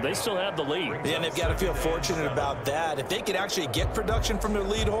production, they still have the lead. Yeah, and they've got to feel fortunate about that. If they could actually get production from their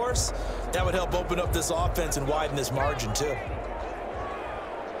lead horse, that would help open up this offense and widen this margin, too.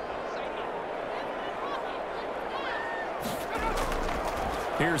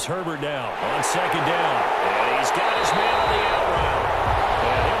 Here's Herbert now on second down. And he's got his man on the out route.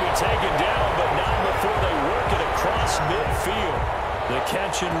 And he'll be taken down, but not before they work it across midfield. The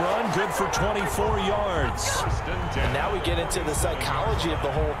catch and run, good for 24 yards. And now we get into the psychology of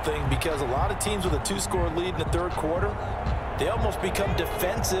the whole thing, because a lot of teams with a two-score lead in the third quarter, they almost become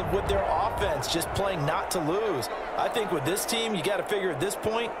defensive with their offense, just playing not to lose. I think with this team, you got to figure at this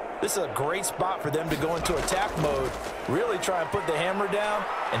point, this is a great spot for them to go into attack mode, really try and put the hammer down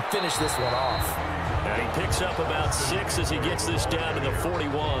and finish this one off. And he picks up about 6 as he gets this down to the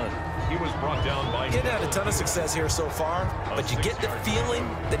 41. He was brought down by... Getting had a ton of success here so far, but you get the feeling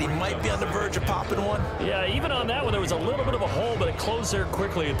that he might be on the verge of popping one. Yeah, even on that one, there was a little bit of a hole, but it closed there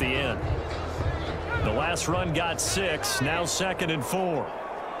quickly at the end. The last run got 6, now second and 4.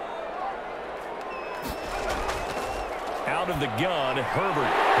 Out of the gun, Herbert.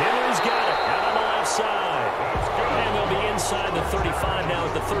 Henry's got it out on the left side. And they'll be inside the 35 now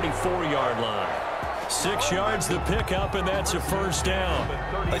at the 34-yard line. 6 yards the pickup, and that's a first down.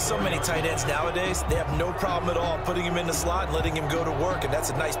 Like so many tight ends nowadays, they have no problem at all putting him in the slot and letting him go to work, and that's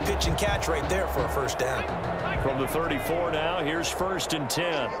a nice pitch and catch right there for a first down. From the 34 now, here's first and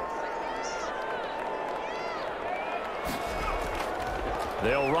 10.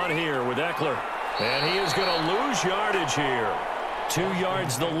 They'll run here with Eckler, and he is going to lose yardage here. 2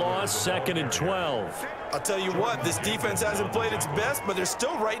 yards the loss, second and 12. I'll tell you what, this defense hasn't played its best, but they're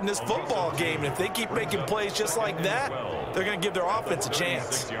still right in this football game. And if they keep making plays just like that, they're going to give their offense a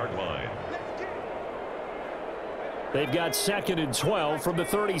chance. They've got second and 12 from the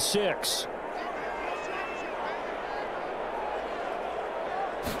 36.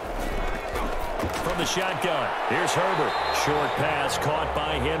 From the shotgun, here's Herbert. Short pass caught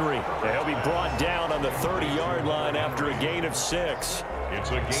by Henry. He'll be brought down on the 30-yard line after a gain of 6.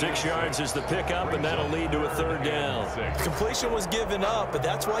 6 yards is the pickup, and that'll lead to a third down. The completion was given up, but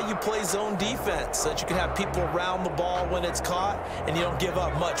that's why you play zone defense, so that you can have people around the ball when it's caught, and you don't give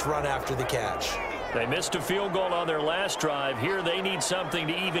up much run after the catch. They missed a field goal on their last drive. Here they need something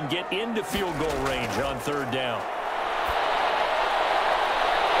to even get into field goal range on third down.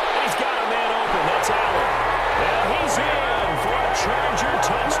 He's got a man open. That's Allen. And he's in for a Charger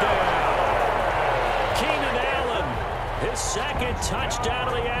touchdown. Keenan Allen, his second touchdown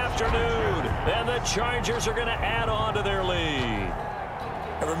of the afternoon. And the Chargers are going to add on to their lead.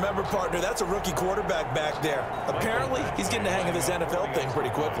 And remember, partner, that's a rookie quarterback back there. Apparently, he's getting the hang of this NFL thing pretty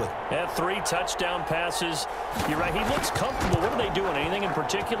quickly. Had 3 touchdown passes. You're right, he looks comfortable. What are they doing? Anything in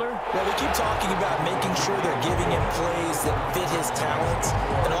particular? Well, they keep talking about making sure they're giving him plays that fit his talents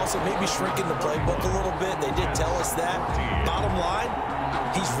and also maybe shrinking the playbook a little bit. They did tell us that. Bottom line,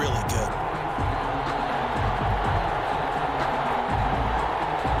 he's really good.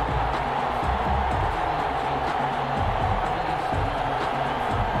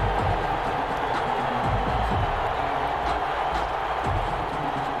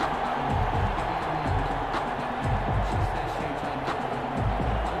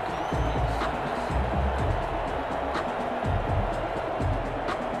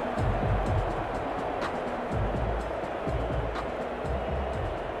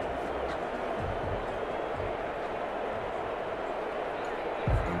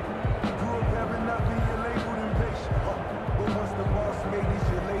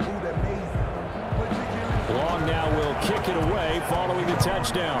 Long now will kick it away following the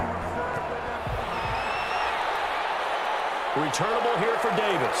touchdown. Returnable here for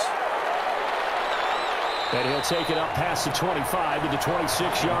Davis. And he'll take it up past the 25 to the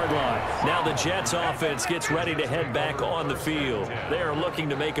 26-yard line. Now the Jets offense gets ready to head back on the field. They are looking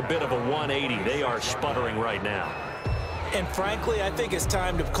to make a bit of a 180. They are sputtering right now. And frankly, I think it's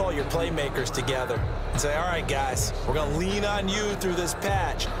time to call your playmakers together and say, all right, guys, we're going to lean on you through this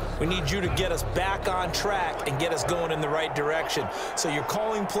patch. We need you to get us back on track and get us going in the right direction. So you're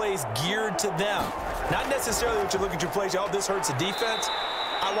calling plays geared to them. Not necessarily what you look at your plays, oh, this hurts the defense.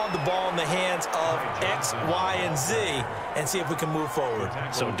 I want the ball in the hands of X, Y, and Z and see if we can move forward.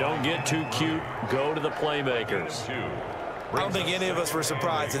 So don't get too cute. Go to the playmakers. I don't think any of us were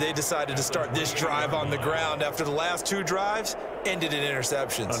surprised that they decided to start this drive on the ground after the last 2 drives ended in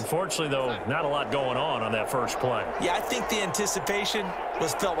interceptions. Unfortunately, though, not a lot going on that first play. Yeah, I think the anticipation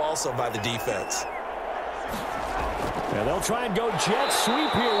was felt also by the defense. And they'll try and go jet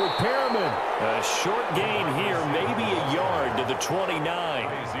sweep here with Perriman. A short gain here, maybe a yard to the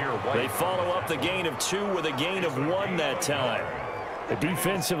 29. They follow up the gain of 2 with a gain of 1 that time.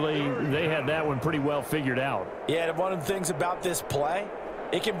 Defensively, they had that one pretty well figured out. Yeah, and one of the things about this play,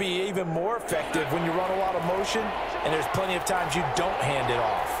 it can be even more effective when you run a lot of motion, and there's plenty of times you don't hand it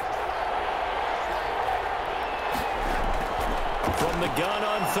off. From the gun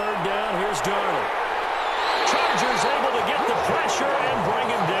on 3rd down, here's Darnold. Chargers able to get the pressure and bring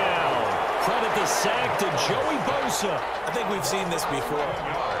him down. Credit the sack to Joey Bosa. I think we've seen this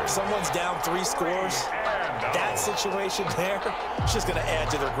before. Someone's down 3 scores. That situation there, it's just going to add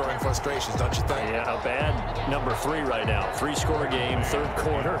to their growing frustrations, don't you think? Yeah, a bad number 3 right now. 3-score game, 3rd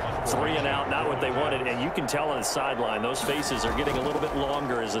quarter, 3 and out, not what they wanted. And you can tell on the sideline, those faces are getting a little bit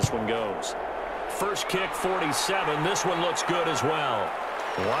longer as this one goes. First kick, 47. This one looks good as well.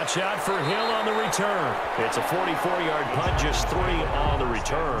 Watch out for Hill on the return. It's a 44-yard punt, just 3 on the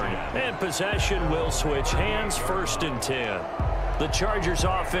return. And possession will switch hands, 1st and 10. The Chargers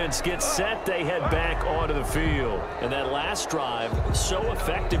offense gets set. They head back onto the field. And that last drive, so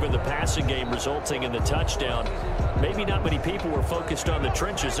effective in the passing game, resulting in the touchdown. Maybe not many people were focused on the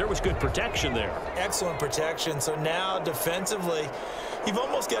trenches. There was good protection there. Excellent protection. So now defensively, you've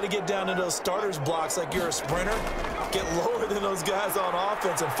almost got to get down to those starters blocks like you're a sprinter. Get lower than those guys on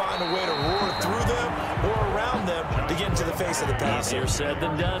offense and find a way to roar through them or around them to get into the face of the passer. Easier said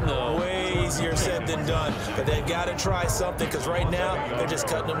than done, though. Way easier said than done. But they've got to try something because right now they're just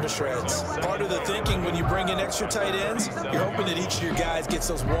cutting them to shreds. Part of the thinking when you bring in extra tight ends, you're hoping that each of your guys gets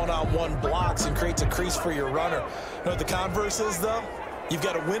those one-on-one blocks and creates a crease for your runner. You know what the converse is, though? You've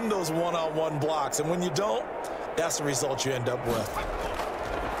got to win those one-on-one blocks. And when you don't, that's the result you end up with.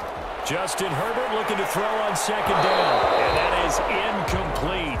 Justin Herbert looking to throw on 2nd down. And that is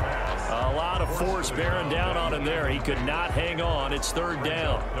incomplete. A lot of force bearing down on him there. He could not hang on. It's 3rd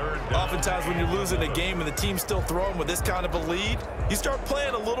down. Oftentimes when you're losing a game and the team's still throwing with this kind of a lead, you start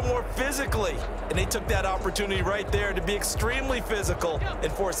playing a little more physically. And they took that opportunity right there to be extremely physical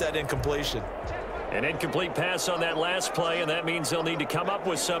and force that incompletion. An incomplete pass on that last play, and that means they'll need to come up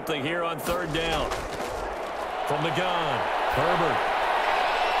with something here on 3rd down. From the gun, Herbert.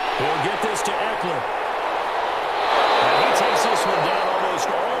 He'll get this to Eckler. And he takes this one down almost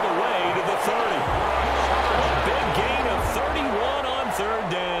all the way to the 30. A big gain of 31 on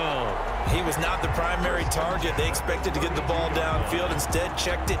 3rd down. He was not the primary target. They expected to get the ball downfield. Instead,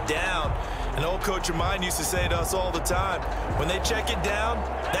 checked it down. An old coach of mine used to say to us all the time, when they check it down,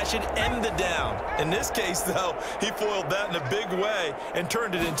 that should end the down. In this case, though, he foiled that in a big way and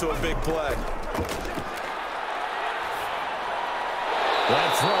turned it into a big play.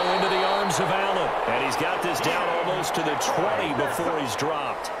 That throw into the arms of Allen. And he's got this down almost to the 20 before he's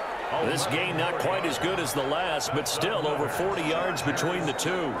dropped. This game not quite as good as the last, but still over 40 yards between the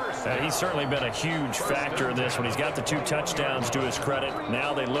two. He's certainly been a huge factor in this when he's got the 2 touchdowns to his credit.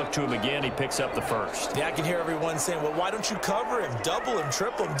 Now they look to him again. He picks up the first. Yeah, I can hear everyone saying, well, why don't you cover him, double him,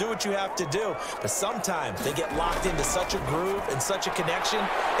 triple him, do what you have to do. But sometimes they get locked into such a groove and such a connection,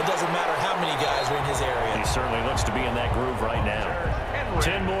 it doesn't matter how many guys are in his area. He certainly looks to be in that groove right now.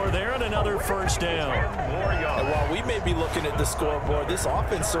 10 more there and another first down. And while we may be looking at the scoreboard, this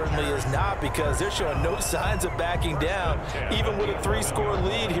offense certainly is not, because they're showing no signs of backing down, even with a 3-score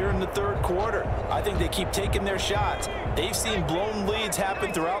lead here in the third quarter. I think they keep taking their shots. They've seen blown leads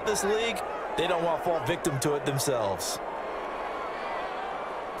happen throughout this league. They don't want to fall victim to it themselves.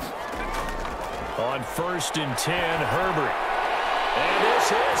 On 1st and 10, Herbert. And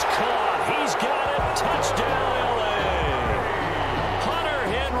this is caught. He's got it. Touchdown, L.A. Hunter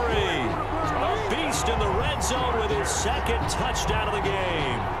Henry, a beast in the red zone with his 2nd touchdown of the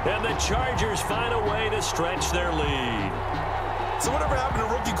game. And the Chargers find a way to stretch their lead. So whatever happened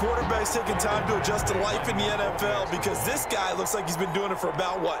to rookie quarterbacks taking time to adjust to life in the NFL? Because this guy looks like he's been doing it for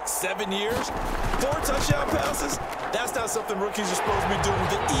about, what, 7 years? 4 touchdown passes? That's not something rookies are supposed to be doing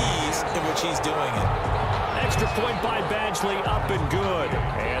with the ease in which he's doing it. Extra point by Badgley, up and good.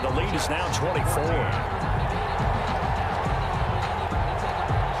 And the lead is now 24.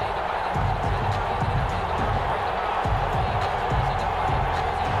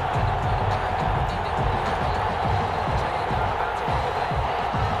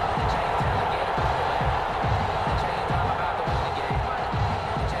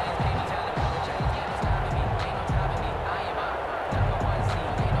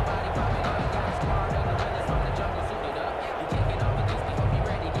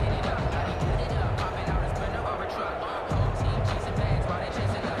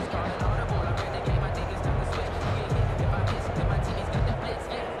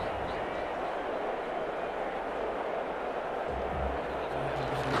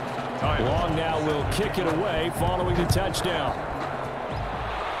 Long now will kick it away following the touchdown.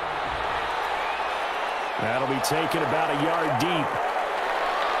 That'll be taken about a yard deep.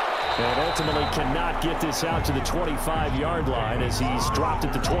 And ultimately cannot get this out to the 25-yard line as he's dropped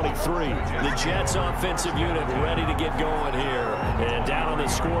at the 23. The Jets offensive unit ready to get going here. And down on the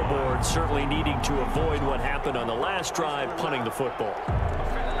scoreboard, certainly needing to avoid what happened on the last drive, punting the football.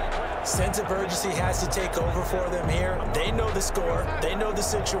 Sense of urgency has to take over for them here. They know the score. They know the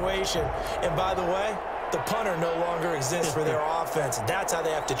situation. And by the way, the punter no longer exists for their offense. That's how they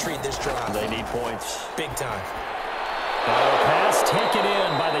have to treat this drive. They need points. Big time. Pass taken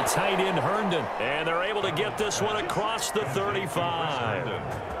in by the tight end Herndon. And they're able to get this one across the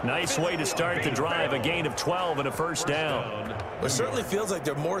 35. Nice way to start the drive. A gain of 12 and a first down. It certainly feels like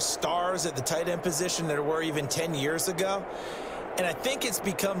there are more stars at the tight end position than there were even 10 years ago. And I think it's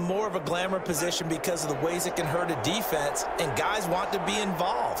become more of a glamour position because of the ways it can hurt a defense, and guys want to be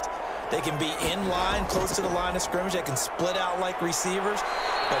involved. They can be in line, close to the line of scrimmage. They can split out like receivers.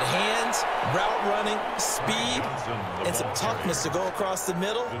 But hands, route running, speed, and some toughness to go across the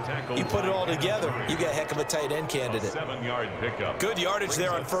middle, you put it all together, you get a heck of a tight end candidate. 7-yard pickup. Good yardage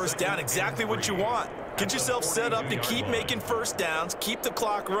there on first down, exactly what you want. Get yourself set up to keep making first downs, keep the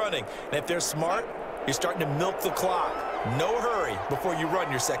clock running. And if they're smart, you're starting to milk the clock. No hurry before you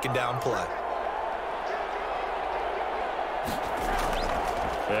run your second down play.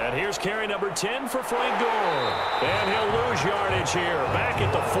 And here's carry number 10 for Frank Gore. And he'll lose yardage here, back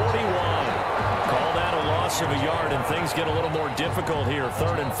at the 41. Call that a loss of a yard, and things get a little more difficult here,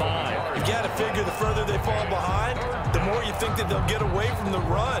 3rd and 5. You got to figure the further they fall behind, the more you think that they'll get away from the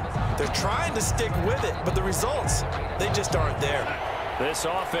run. They're trying to stick with it, but the results, they just aren't there. This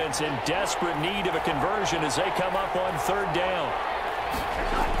offense in desperate need of a conversion as they come up on 3rd down.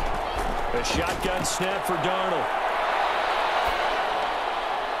 A shotgun snap for Darnold.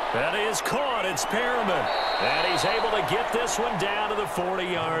 That is caught. It's Perriman. And he's able to get this one down to the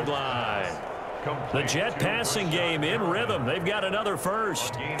 40-yard line. The Jet passing game in rhythm. They've got another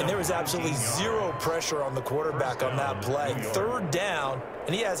first. And there was absolutely zero pressure on the quarterback on that play. 3rd down,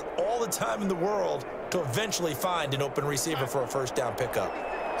 and he has all the time in the world to eventually find an open receiver for a first down pickup.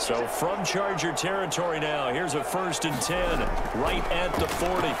 So from Charger territory now, here's a 1st and 10 right at the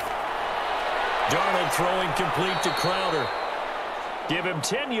 40. Darnold throwing complete to Crowder. Give him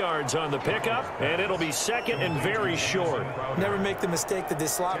 10 yards on the pickup, and it'll be 2nd and very short. Never make the mistake that the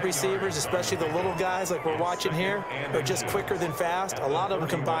slot receivers, especially the little guys like we're watching here, are just quicker than fast. A lot of them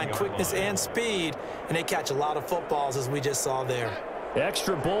combine quickness and speed, and they catch a lot of footballs, as we just saw there.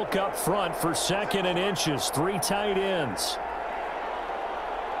 Extra bulk up front for 2nd and inches. 3 tight ends.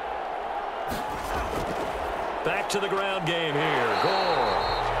 Back to the ground game here.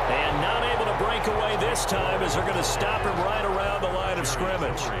 Gore. And not able to break away this time as they're going to stop him right around the line of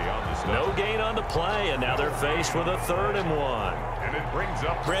scrimmage. No gain on the play, and now they're faced with a 3rd and 1. And it brings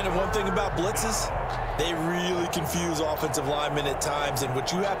up... Brandon, one thing about blitzes, they really confuse offensive linemen at times, and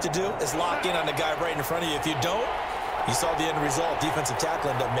what you have to do is lock in on the guy right in front of you. If you don't, you saw the end result. Defensive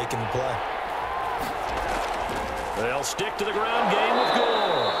tackle ended up making the play. They'll stick to the ground game with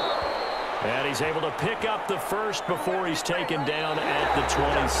Gore. And he's able to pick up the first before he's taken down at the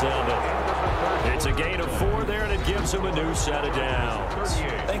 27. It's a gain of 4 there, and it gives him a new set of downs.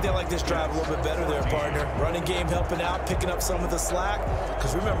 I think they like this drive a little bit better there, partner. Running game helping out, picking up some of the slack.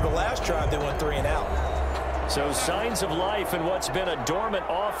 Because remember, the last drive, they went 3 and out. So signs of life in what's been a dormant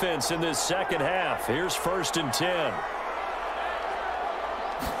offense in this second half. Here's 1st and 10.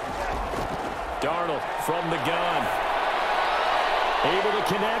 Darnold from the gun. Able to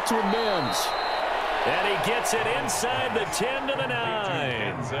connect with Mims. And he gets it inside the 10 to the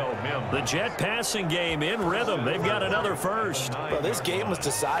 9. The Jet passing game in rhythm. They've got another first. Well, this game was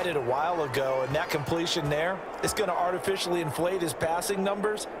decided a while ago, and that completion there is going to artificially inflate his passing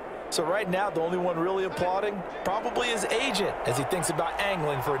numbers. So right now, the only one really applauding probably his agent as he thinks about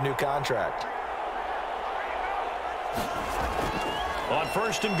angling for a new contract. On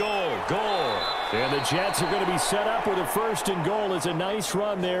 1st and goal, Gore. And the Jets are going to be set up with a 1st and goal. It's a nice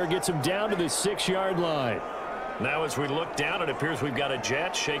run there. Gets them down to the 6-yard line. Now as we look down, it appears we've got a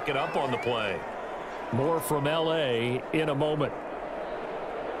Jet shaking up on the play. More from L.A. in a moment.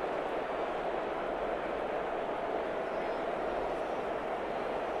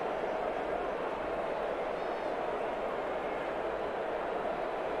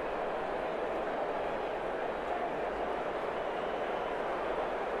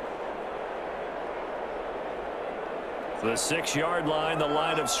 The 6-yard line, the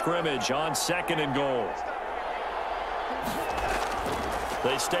line of scrimmage on 2nd and goal.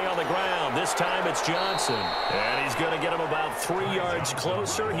 They stay on the ground. This time it's Johnson. And he's going to get him about 3 yards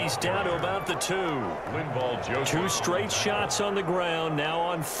closer. He's down to about the 2. 2 straight shots on the ground. Now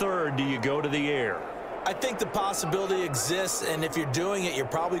on 3rd, do you go to the air? I think the possibility exists, and if you're doing it, you're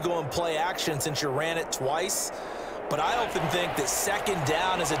probably going play action since you ran it twice. But I often think that 2nd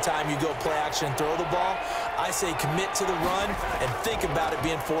down is a time you go play action and throw the ball. I say commit to the run and think about it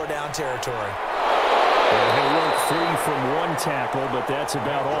being 4-down territory. He'll work free from 1 tackle, but that's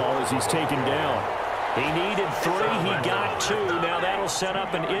about all as he's taken down. He needed 3. He got 2. Now that'll set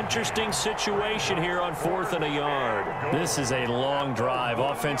up an interesting situation here on 4th and a yard. This is a long drive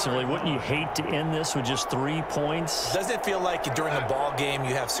offensively. Wouldn't you hate to end this with just 3 points? Doesn't it feel like during a ball game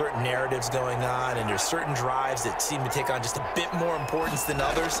you have certain narratives going on and there's certain drives that seem to take on just a bit more importance than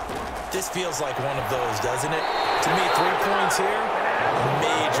others? This feels like one of those, doesn't it? To me, 3 points here,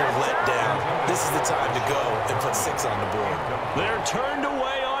 major letdown. This is the time to go and put 6 on the board. They're turned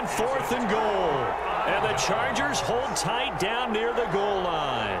away on 4th and goal. And the Chargers hold tight down near the goal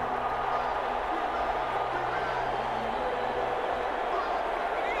line.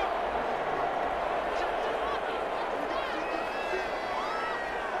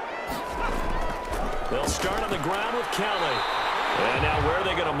 They'll start on the ground with Kelly. And now where are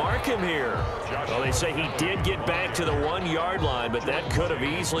they going to mark him here? Well, they say he did get back to the 1-yard line, but that could have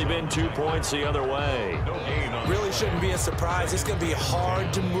easily been 2 points the other way. Really shouldn't be a surprise. It's going to be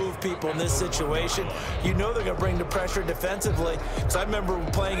hard to move people in this situation. You know they're going to bring the pressure defensively. So I remember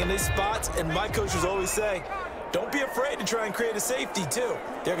playing in these spots, and my coaches always say, don't be afraid to try and create a safety, too.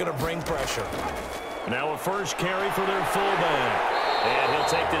 They're going to bring pressure. Now a first carry for their fullback. And he'll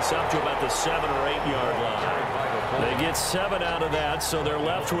take this up to about the 7- or 8-yard line. They get 7 out of that, so they're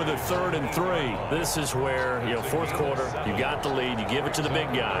left with a 3rd and 3. This is where, 4th quarter, you got the lead, you give it to the big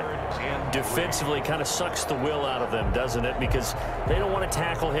guy. Defensively kind of sucks the will out of them, doesn't it? Because they don't want to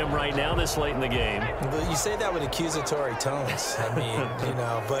tackle him right now this late in the game. You say that with accusatory tones. I mean,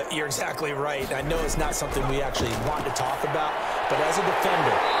 but you're exactly right. I know it's not something we actually want to talk about, but as a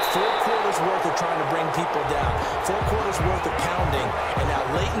defender, 4 quarters worth of trying to bring people down, 4 quarters worth of pounding, and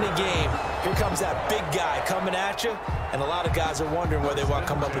now late in the game, here comes that big guy coming at you, and a lot of guys are wondering whether they want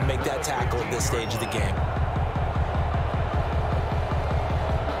to come up and make that tackle at this stage of the game.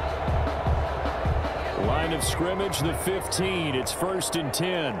 Line of scrimmage, the 15. It's 1st and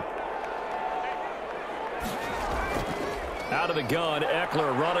 10. Out of the gun,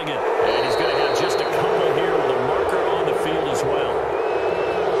 Eckler running it. And he's going to have just a couple here with a marker on the field as well.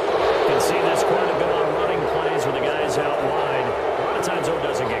 You can see this quite a bit on running plays with the guys out wide. A lot of times, though, it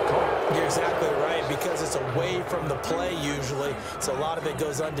doesn't get caught. You're exactly right, because it's away from from the play usually, so a lot of it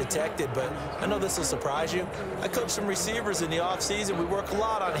goes undetected, but I know this will surprise you. I coach some receivers in the offseason. We work a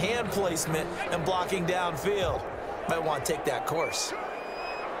lot on hand placement and blocking downfield. Might want to take that course.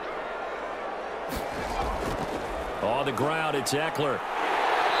 On the ground, it's Eckler.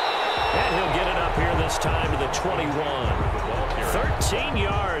 And he'll get it up here this time to the 21. 13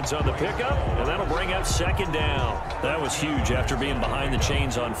 yards on the pickup, and that'll bring up second down. That was huge after being behind the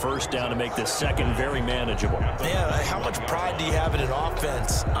chains on first down to make this second very manageable. Yeah, how much pride do you have in an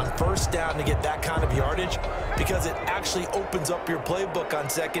offense on first down to get that kind of yardage? Because it actually opens up your playbook on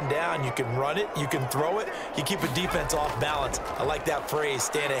second down. You can run it, you can throw it, you keep a defense off balance. I like that phrase,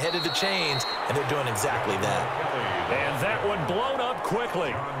 stand ahead of the chains, and they're doing exactly that. And that one blown up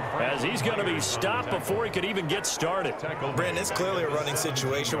quickly, as he's going to be stopped before he could even get started. Brandon, it's clearly a running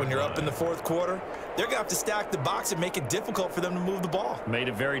situation when you're up in the fourth quarter. They're going to have to stack the box and make it difficult for them to move the ball. Made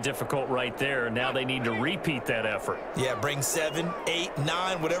it very difficult right there. Now they need to repeat that effort. Yeah, bring 7, 8,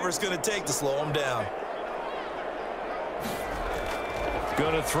 9, whatever it's going to take to slow them down.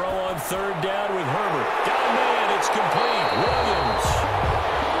 Going to throw on third down with Herbert. Got a man, it's complete. Williams.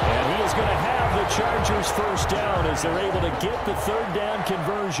 And he is going to have the Chargers first down as they're able to get the third down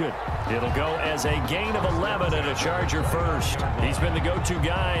conversion. It'll go as a gain of 11 and a Charger first. He's been the go-to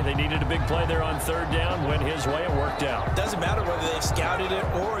guy. They needed a big play there on third down. Went his way, it worked out. Doesn't matter whether they've scouted it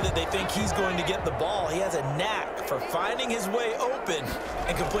or that they think he's going to get the ball. He has a knack for finding his way open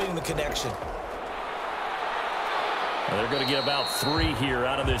and completing the connection. Well, they're going to get about 3 here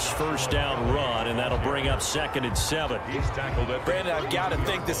out of this first down run, and that'll bring up 2nd and 7. Brandon, I've got to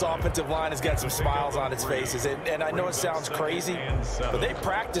think this offensive line has got some smiles on its faces. And I know it sounds crazy, but they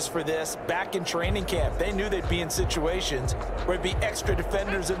practiced for this back in training camp. They knew they'd be in situations where there'd be extra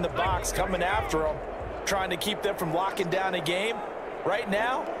defenders in the box coming after them, trying to keep them from locking down a game. Right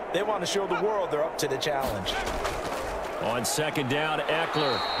now, they want to show the world they're up to the challenge. On second down,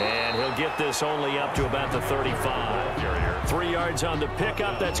 Eckler, and he'll get this only up to about the 35. 3 yards on the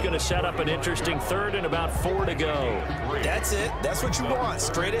pickup. That's going to set up an interesting third and about 4 to go. That's it. That's what you want.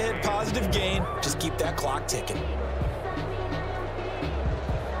 Straight ahead, positive gain. Just keep that clock ticking.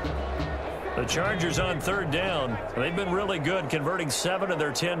 The Chargers on third down. They've been really good, converting 7 of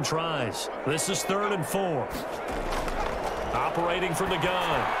their 10 tries. This is 3rd and 4. Operating from the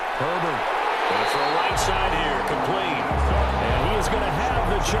gun, Herbert. Going to throw right side here, complete. And he is going to have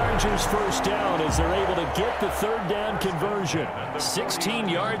the Chargers first down as they're able to get the third down conversion. 16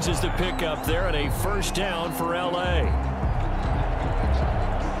 yards is the pickup there and a first down for L.A.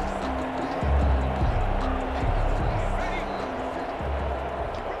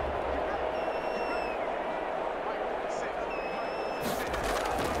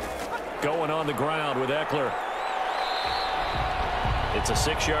 Going on the ground with Eckler. It's a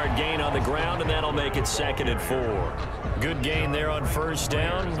 6-yard gain on the ground, and that'll make it 2nd and 4. Good gain there on first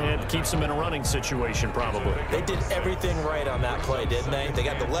down, and keeps them in a running situation probably. They did everything right on that play, didn't they? They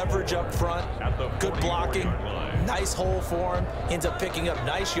got the leverage up front, good blocking, nice hole for him, ends up picking up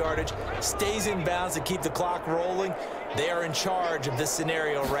nice yardage, stays in bounds to keep the clock rolling. They are in charge of this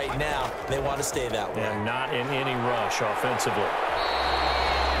scenario right now. They want to stay that way. And not in any rush offensively.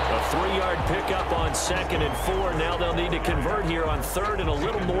 A 3-yard pickup on 2nd and 4. Now they'll need to convert here on 3rd and a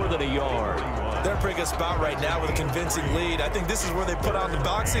little more than a yard. They're in a pretty good spot right now with a convincing lead. I think this is where they put on the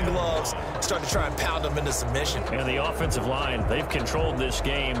boxing gloves, start to try and pound them into submission. And the offensive line, they've controlled this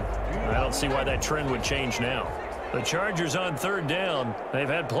game. I don't see why that trend would change now. The Chargers on third down. They've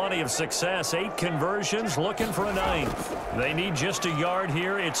had plenty of success. 8 conversions, looking for a 9th. They need just a yard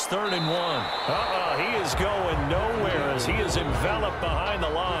here. It's 3rd and 1. He is going nowhere as he is enveloped behind the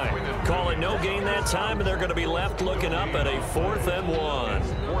line. Call it no gain that time, and they're going to be left looking up at a 4th and 1.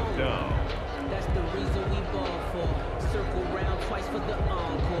 4th down. That's the reason we ball for. Circle round twice for the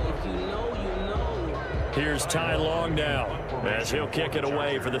encore. If you know, you know. Here's Ty Long now as he'll kick it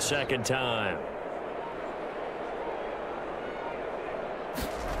away for the 2nd time.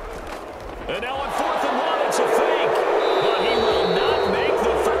 And now on 4th and 1, it's a fake. But he will not make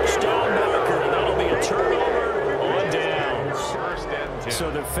the first down marker. That'll be a turnover on downs.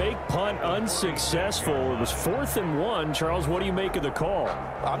 So the fake punt unsuccessful. It was 4th and 1. Charles, what do you make of the call?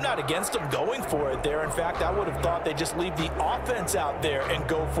 I'm not against them going for it there. In fact, I would have thought they'd just leave the offense out there and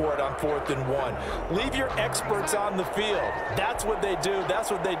go for it on 4th and 1. Leave your experts on the field. That's what they do.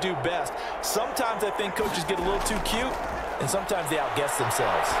 That's what they do best. Sometimes I think coaches get a little too cute, and sometimes they outguess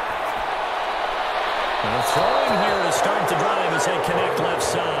themselves. Throwing here to start the drive as they connect left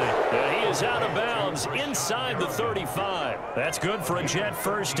side. He is out of bounds inside the 35. That's good for a Jet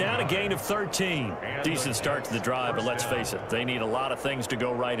first down, a gain of 13. Decent start to the drive, but let's face it, they need a lot of things to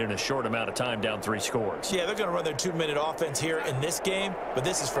go right in a short amount of time, down 3 scores. Yeah, they're going to run their 2-minute offense here in this game, but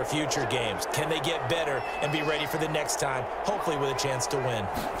this is for future games. Can they get better and be ready for the next time, hopefully with a chance to win?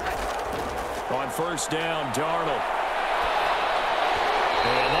 On first down, Darnold.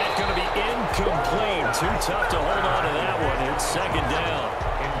 And that's going to be incomplete. Too tough to hold on to that one. It's second down.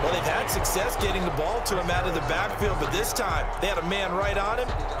 Well, they've had success getting the ball to him out of the backfield, but this time they had a man right on him.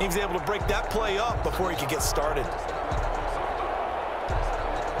 He was able to break that play up before he could get started.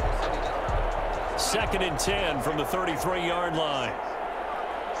 2nd and 10 from the 33-yard line.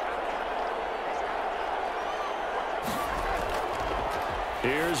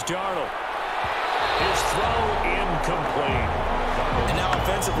 Here's Darnold. His throw incomplete. And now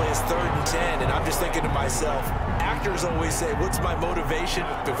offensively it's 3rd and 10, and I'm just thinking to myself, actors always say, what's my motivation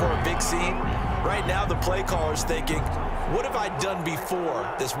before a big scene? Right now the play caller's thinking, what have I done before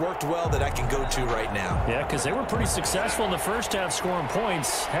that's worked well that I can go to right now? Yeah, because they were pretty successful in the first half scoring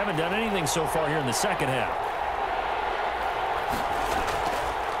points. Haven't done anything so far here in the second half.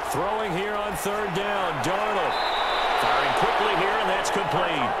 Throwing here on 3rd down, Darnold. Firing quickly here, and that's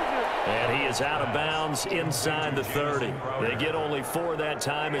complete. And he is out of bounds inside the 30. They get only 4 that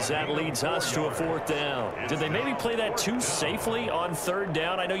time as that leads us to a 4th down. Did they maybe play that too safely on 3rd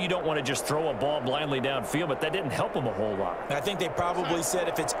down? I know you don't want to just throw a ball blindly downfield, but that didn't help them a whole lot. I think they probably said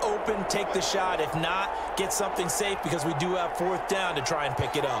if it's open, take the shot. If not, get something safe because we do have 4th down to try and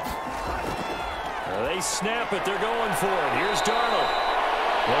pick it up. They snap it. They're going for it. Here's Darnold.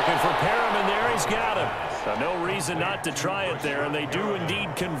 Looking for Perriman there. He's got him. No reason not to try it there, and they do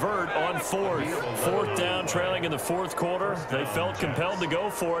indeed convert on 4th. 4th down, trailing in the 4th quarter. They felt compelled to go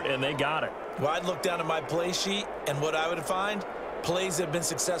for it, and they got it. Well, I'd look down at my play sheet, and what I would find, plays that have been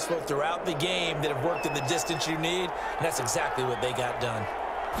successful throughout the game that have worked in the distance you need, and that's exactly what they got done.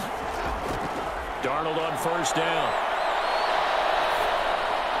 Darnold on 1st down.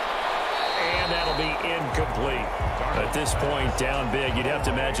 And that'll be incomplete. At this point, down big, you'd have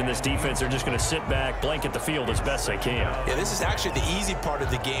to imagine this defense, they're just going to sit back, blanket the field as best they can. Yeah, this is actually the easy part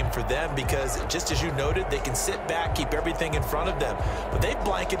of the game for them because, just as you noted, they can sit back, keep everything in front of them. But they've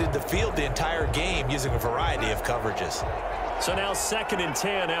blanketed the field the entire game using a variety of coverages. So now 2nd and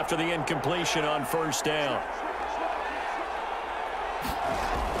 10 after the incompletion on 1st down.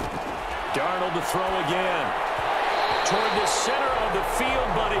 Darnold to throw again. Toward the center of the field,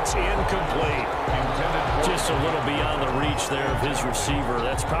 but it's incomplete. Just a little beyond the reach there of his receiver.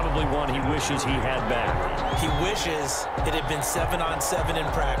 That's probably one he wishes he had back. He wishes it had been 7-on-7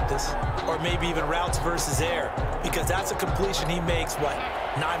 in practice, or maybe even routes versus air, because that's a completion he makes, what,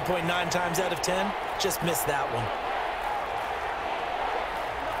 9.9 times out of 10? Just missed that one.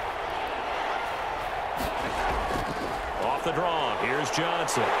 Off the draw, here's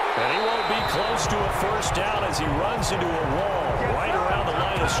Johnson. And he won't be close to a 1st down as he runs into a wall right around the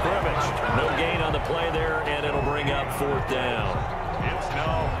line of scrimmage. No gain on the play there, and it'll bring up 4th down.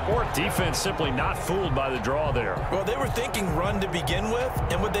 Or defense simply not fooled by the draw there. Well, they were thinking run to begin with,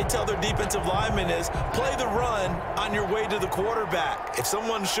 and what they tell their defensive linemen is play the run on your way to the quarterback. If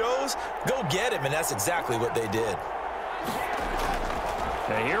someone shows, go get him, and that's exactly what they did.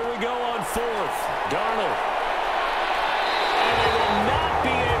 And here we go on 4th. Darnold. And they will not be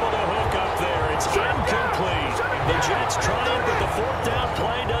able to hook up there. It's incomplete. The Jets try it, but the 4th down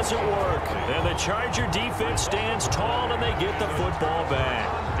play doesn't work. And the Charger defense stands tall, and they get the football back.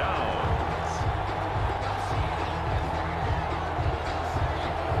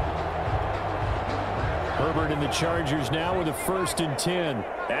 Herbert and the Chargers now with a 1st and 10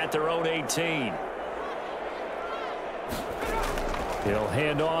 at their own 18. He'll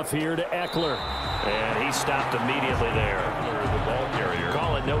hand off here to Eckler. And he stopped immediately there. The ball carrier.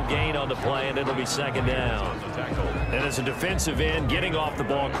 Call it no gain on the play, and it'll be 2nd down. And as a defensive end, getting off the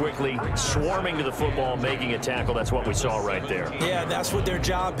ball quickly, swarming to the football, making a tackle, that's what we saw right there. Yeah, that's what their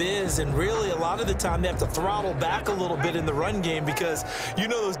job is, and really a lot of the time they have to throttle back a little bit in the run game because you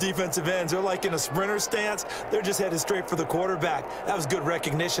know those defensive ends, they're like in a sprinter stance. They're just headed straight for the quarterback. That was good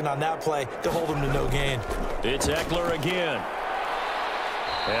recognition on that play to hold him to no gain. It's Eckler again.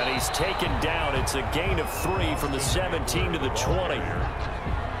 And he's taken down. It's a gain of 3 from the 17 to the 20.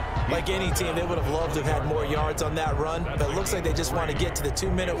 Like any team, they would have loved to have had more yards on that run, but it looks like they just want to get to the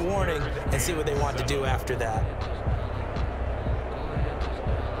 2-minute warning and see what they want to do after that.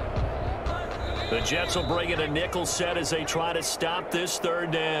 The Jets will bring in a nickel set as they try to stop this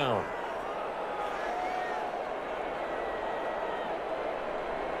 3rd down.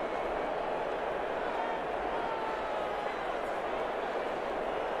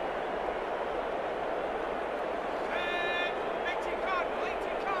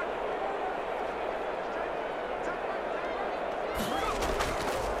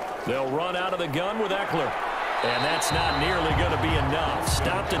 They'll run out of the gun with Eckler. And that's not nearly going to be enough.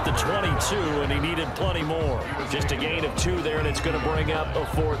 Stopped at the 22, and he needed plenty more. Just a gain of 2 there, and it's going to bring up a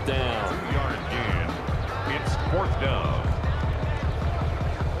 4th down. 2-yard gain. It's 4th down.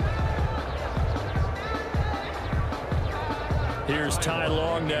 Here's Ty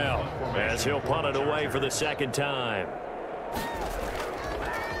Long now, as he'll punt it away for the 2nd time.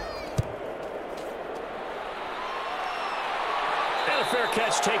 And a fair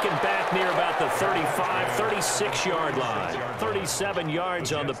catch taken back near about the 35, 36-yard line. 37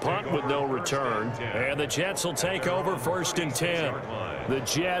 yards on the punt with no return. And the Jets will take over 1st and 10. The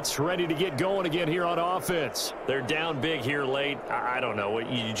Jets ready to get going again here on offense. They're down big here late. I don't know.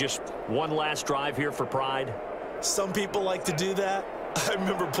 You just one last drive here for pride? Some people like to do that. I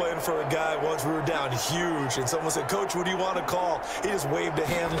remember playing for a guy once. We were down huge, and someone said, "Coach, what do you want to call?" He just waved a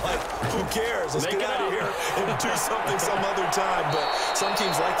hand like, "Who cares? Let's get out of here and do something some other time." But some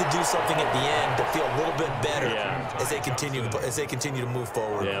teams like to do something at the end to feel a little bit better as they continue to move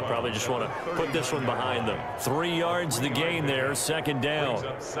forward. Yeah, probably just want to put this one behind them. 3 yards the gain there, 2nd down.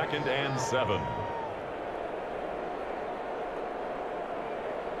 2nd and 7.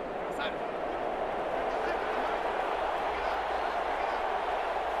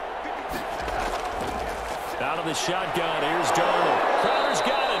 Out of the shotgun, here's Darnold. Crowder's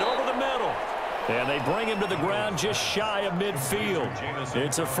got it over the middle. And they bring him to the ground just shy of midfield.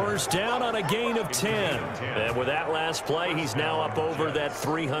 It's a 1st down on a gain of 10. And with that last play, he's now up over that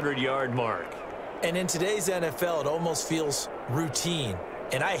 300-yard mark. And in today's NFL, it almost feels routine.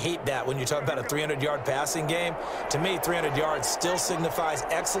 And I hate that when you talk about a 300-yard passing game. To me, 300 yards still signifies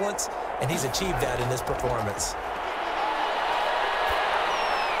excellence, and he's achieved that in this performance.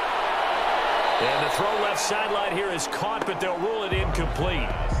 And the throw left sideline here is caught, but they'll rule it incomplete.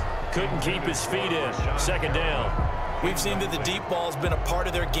 Couldn't keep his feet in. 2nd down. We've seen that the deep ball has been a part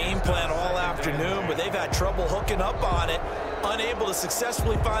of their game plan all afternoon, but they've had trouble hooking up on it, unable to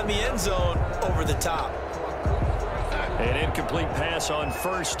successfully find the end zone over the top. An incomplete pass on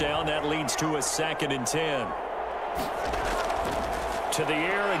 1st down. That leads to a 2nd and 10. To the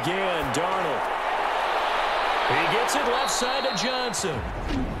air again, Darnold. He gets it left side to Johnson.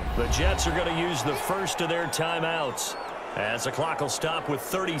 The Jets are going to use the first of their timeouts as the clock will stop with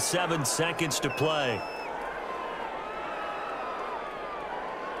 37 seconds to play.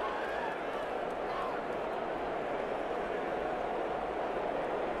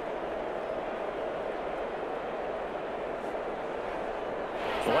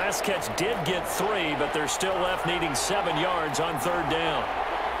 The last catch did get 3, but they're still left needing 7 yards on 3rd down.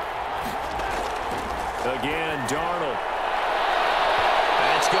 Again, Darnold.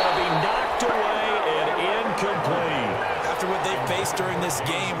 That's going to be knocked away and incomplete. After what they've faced during this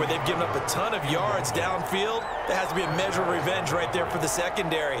game, where they've given up a ton of yards downfield, there has to be a measure of revenge right there for the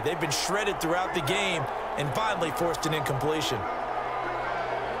secondary. They've been shredded throughout the game and finally forced an incompletion.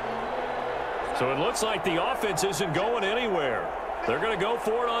 So it looks like the offense isn't going anywhere. They're going to go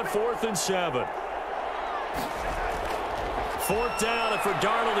for it on 4th and 7. 4th down, and for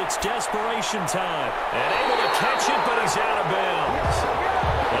Darnold, it's desperation time. And able to catch it, but he's out of bounds.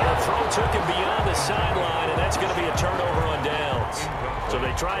 And the throw took him beyond the sideline, and that's going to be a turnover on downs. So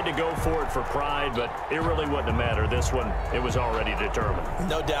they tried to go for it for pride, but it really wouldn't have mattered. This one, it was already determined.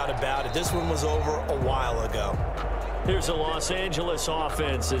 No doubt about it. This one was over a while ago. Here's the Los Angeles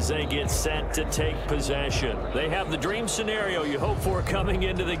offense as they get set to take possession. They have the dream scenario you hope for coming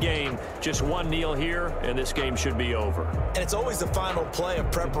into the game. Just one kneel here, and this game should be over. And it's always the final play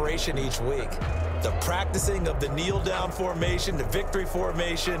of preparation each week. The practicing of the kneel-down formation, the victory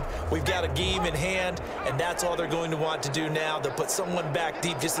formation. We've got a game in hand, and that's all they're going to want to do now. They'll put someone back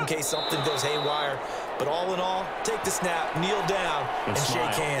deep just in case something goes haywire. But all in all, take the snap, kneel down, and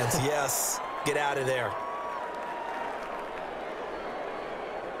shake hands. Yes, get out of there.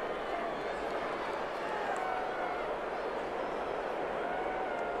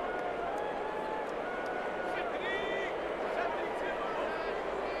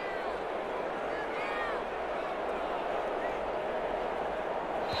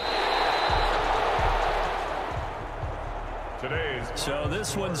 So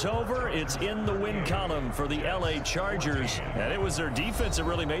this one's over. It's in the win column for the LA Chargers. And it was their defense that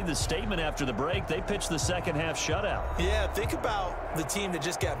really made the statement after the break. They pitched the second half shutout. Yeah, think about the team that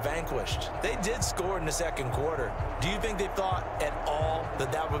just got vanquished. They did score in the second quarter. Do you think they thought at all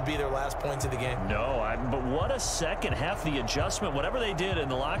that that would be their last points of the game? No, but what a second half. The adjustment, whatever they did in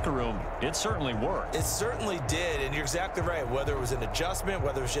the locker room, it certainly worked. It certainly did, and you're exactly right. Whether it was an adjustment,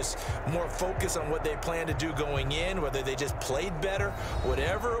 whether it was just more focus on what they planned to do going in, whether they just played better, better.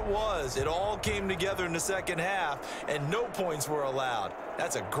 Whatever it was, it all came together in the second half, and no points were allowed.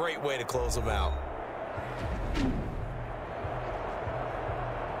 That's a great way to close them out.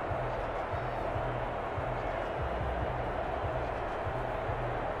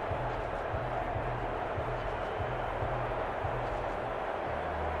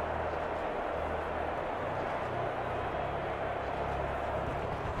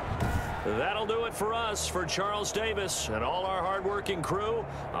 That'll do it for us. For Charles Davis and all our hardworking crew,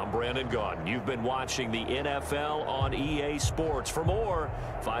 I'm Brandon Gaudin. You've been watching the NFL on EA Sports. For more,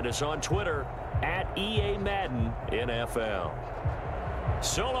 find us on Twitter @EA Madden NFL.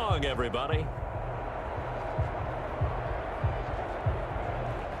 So long, everybody.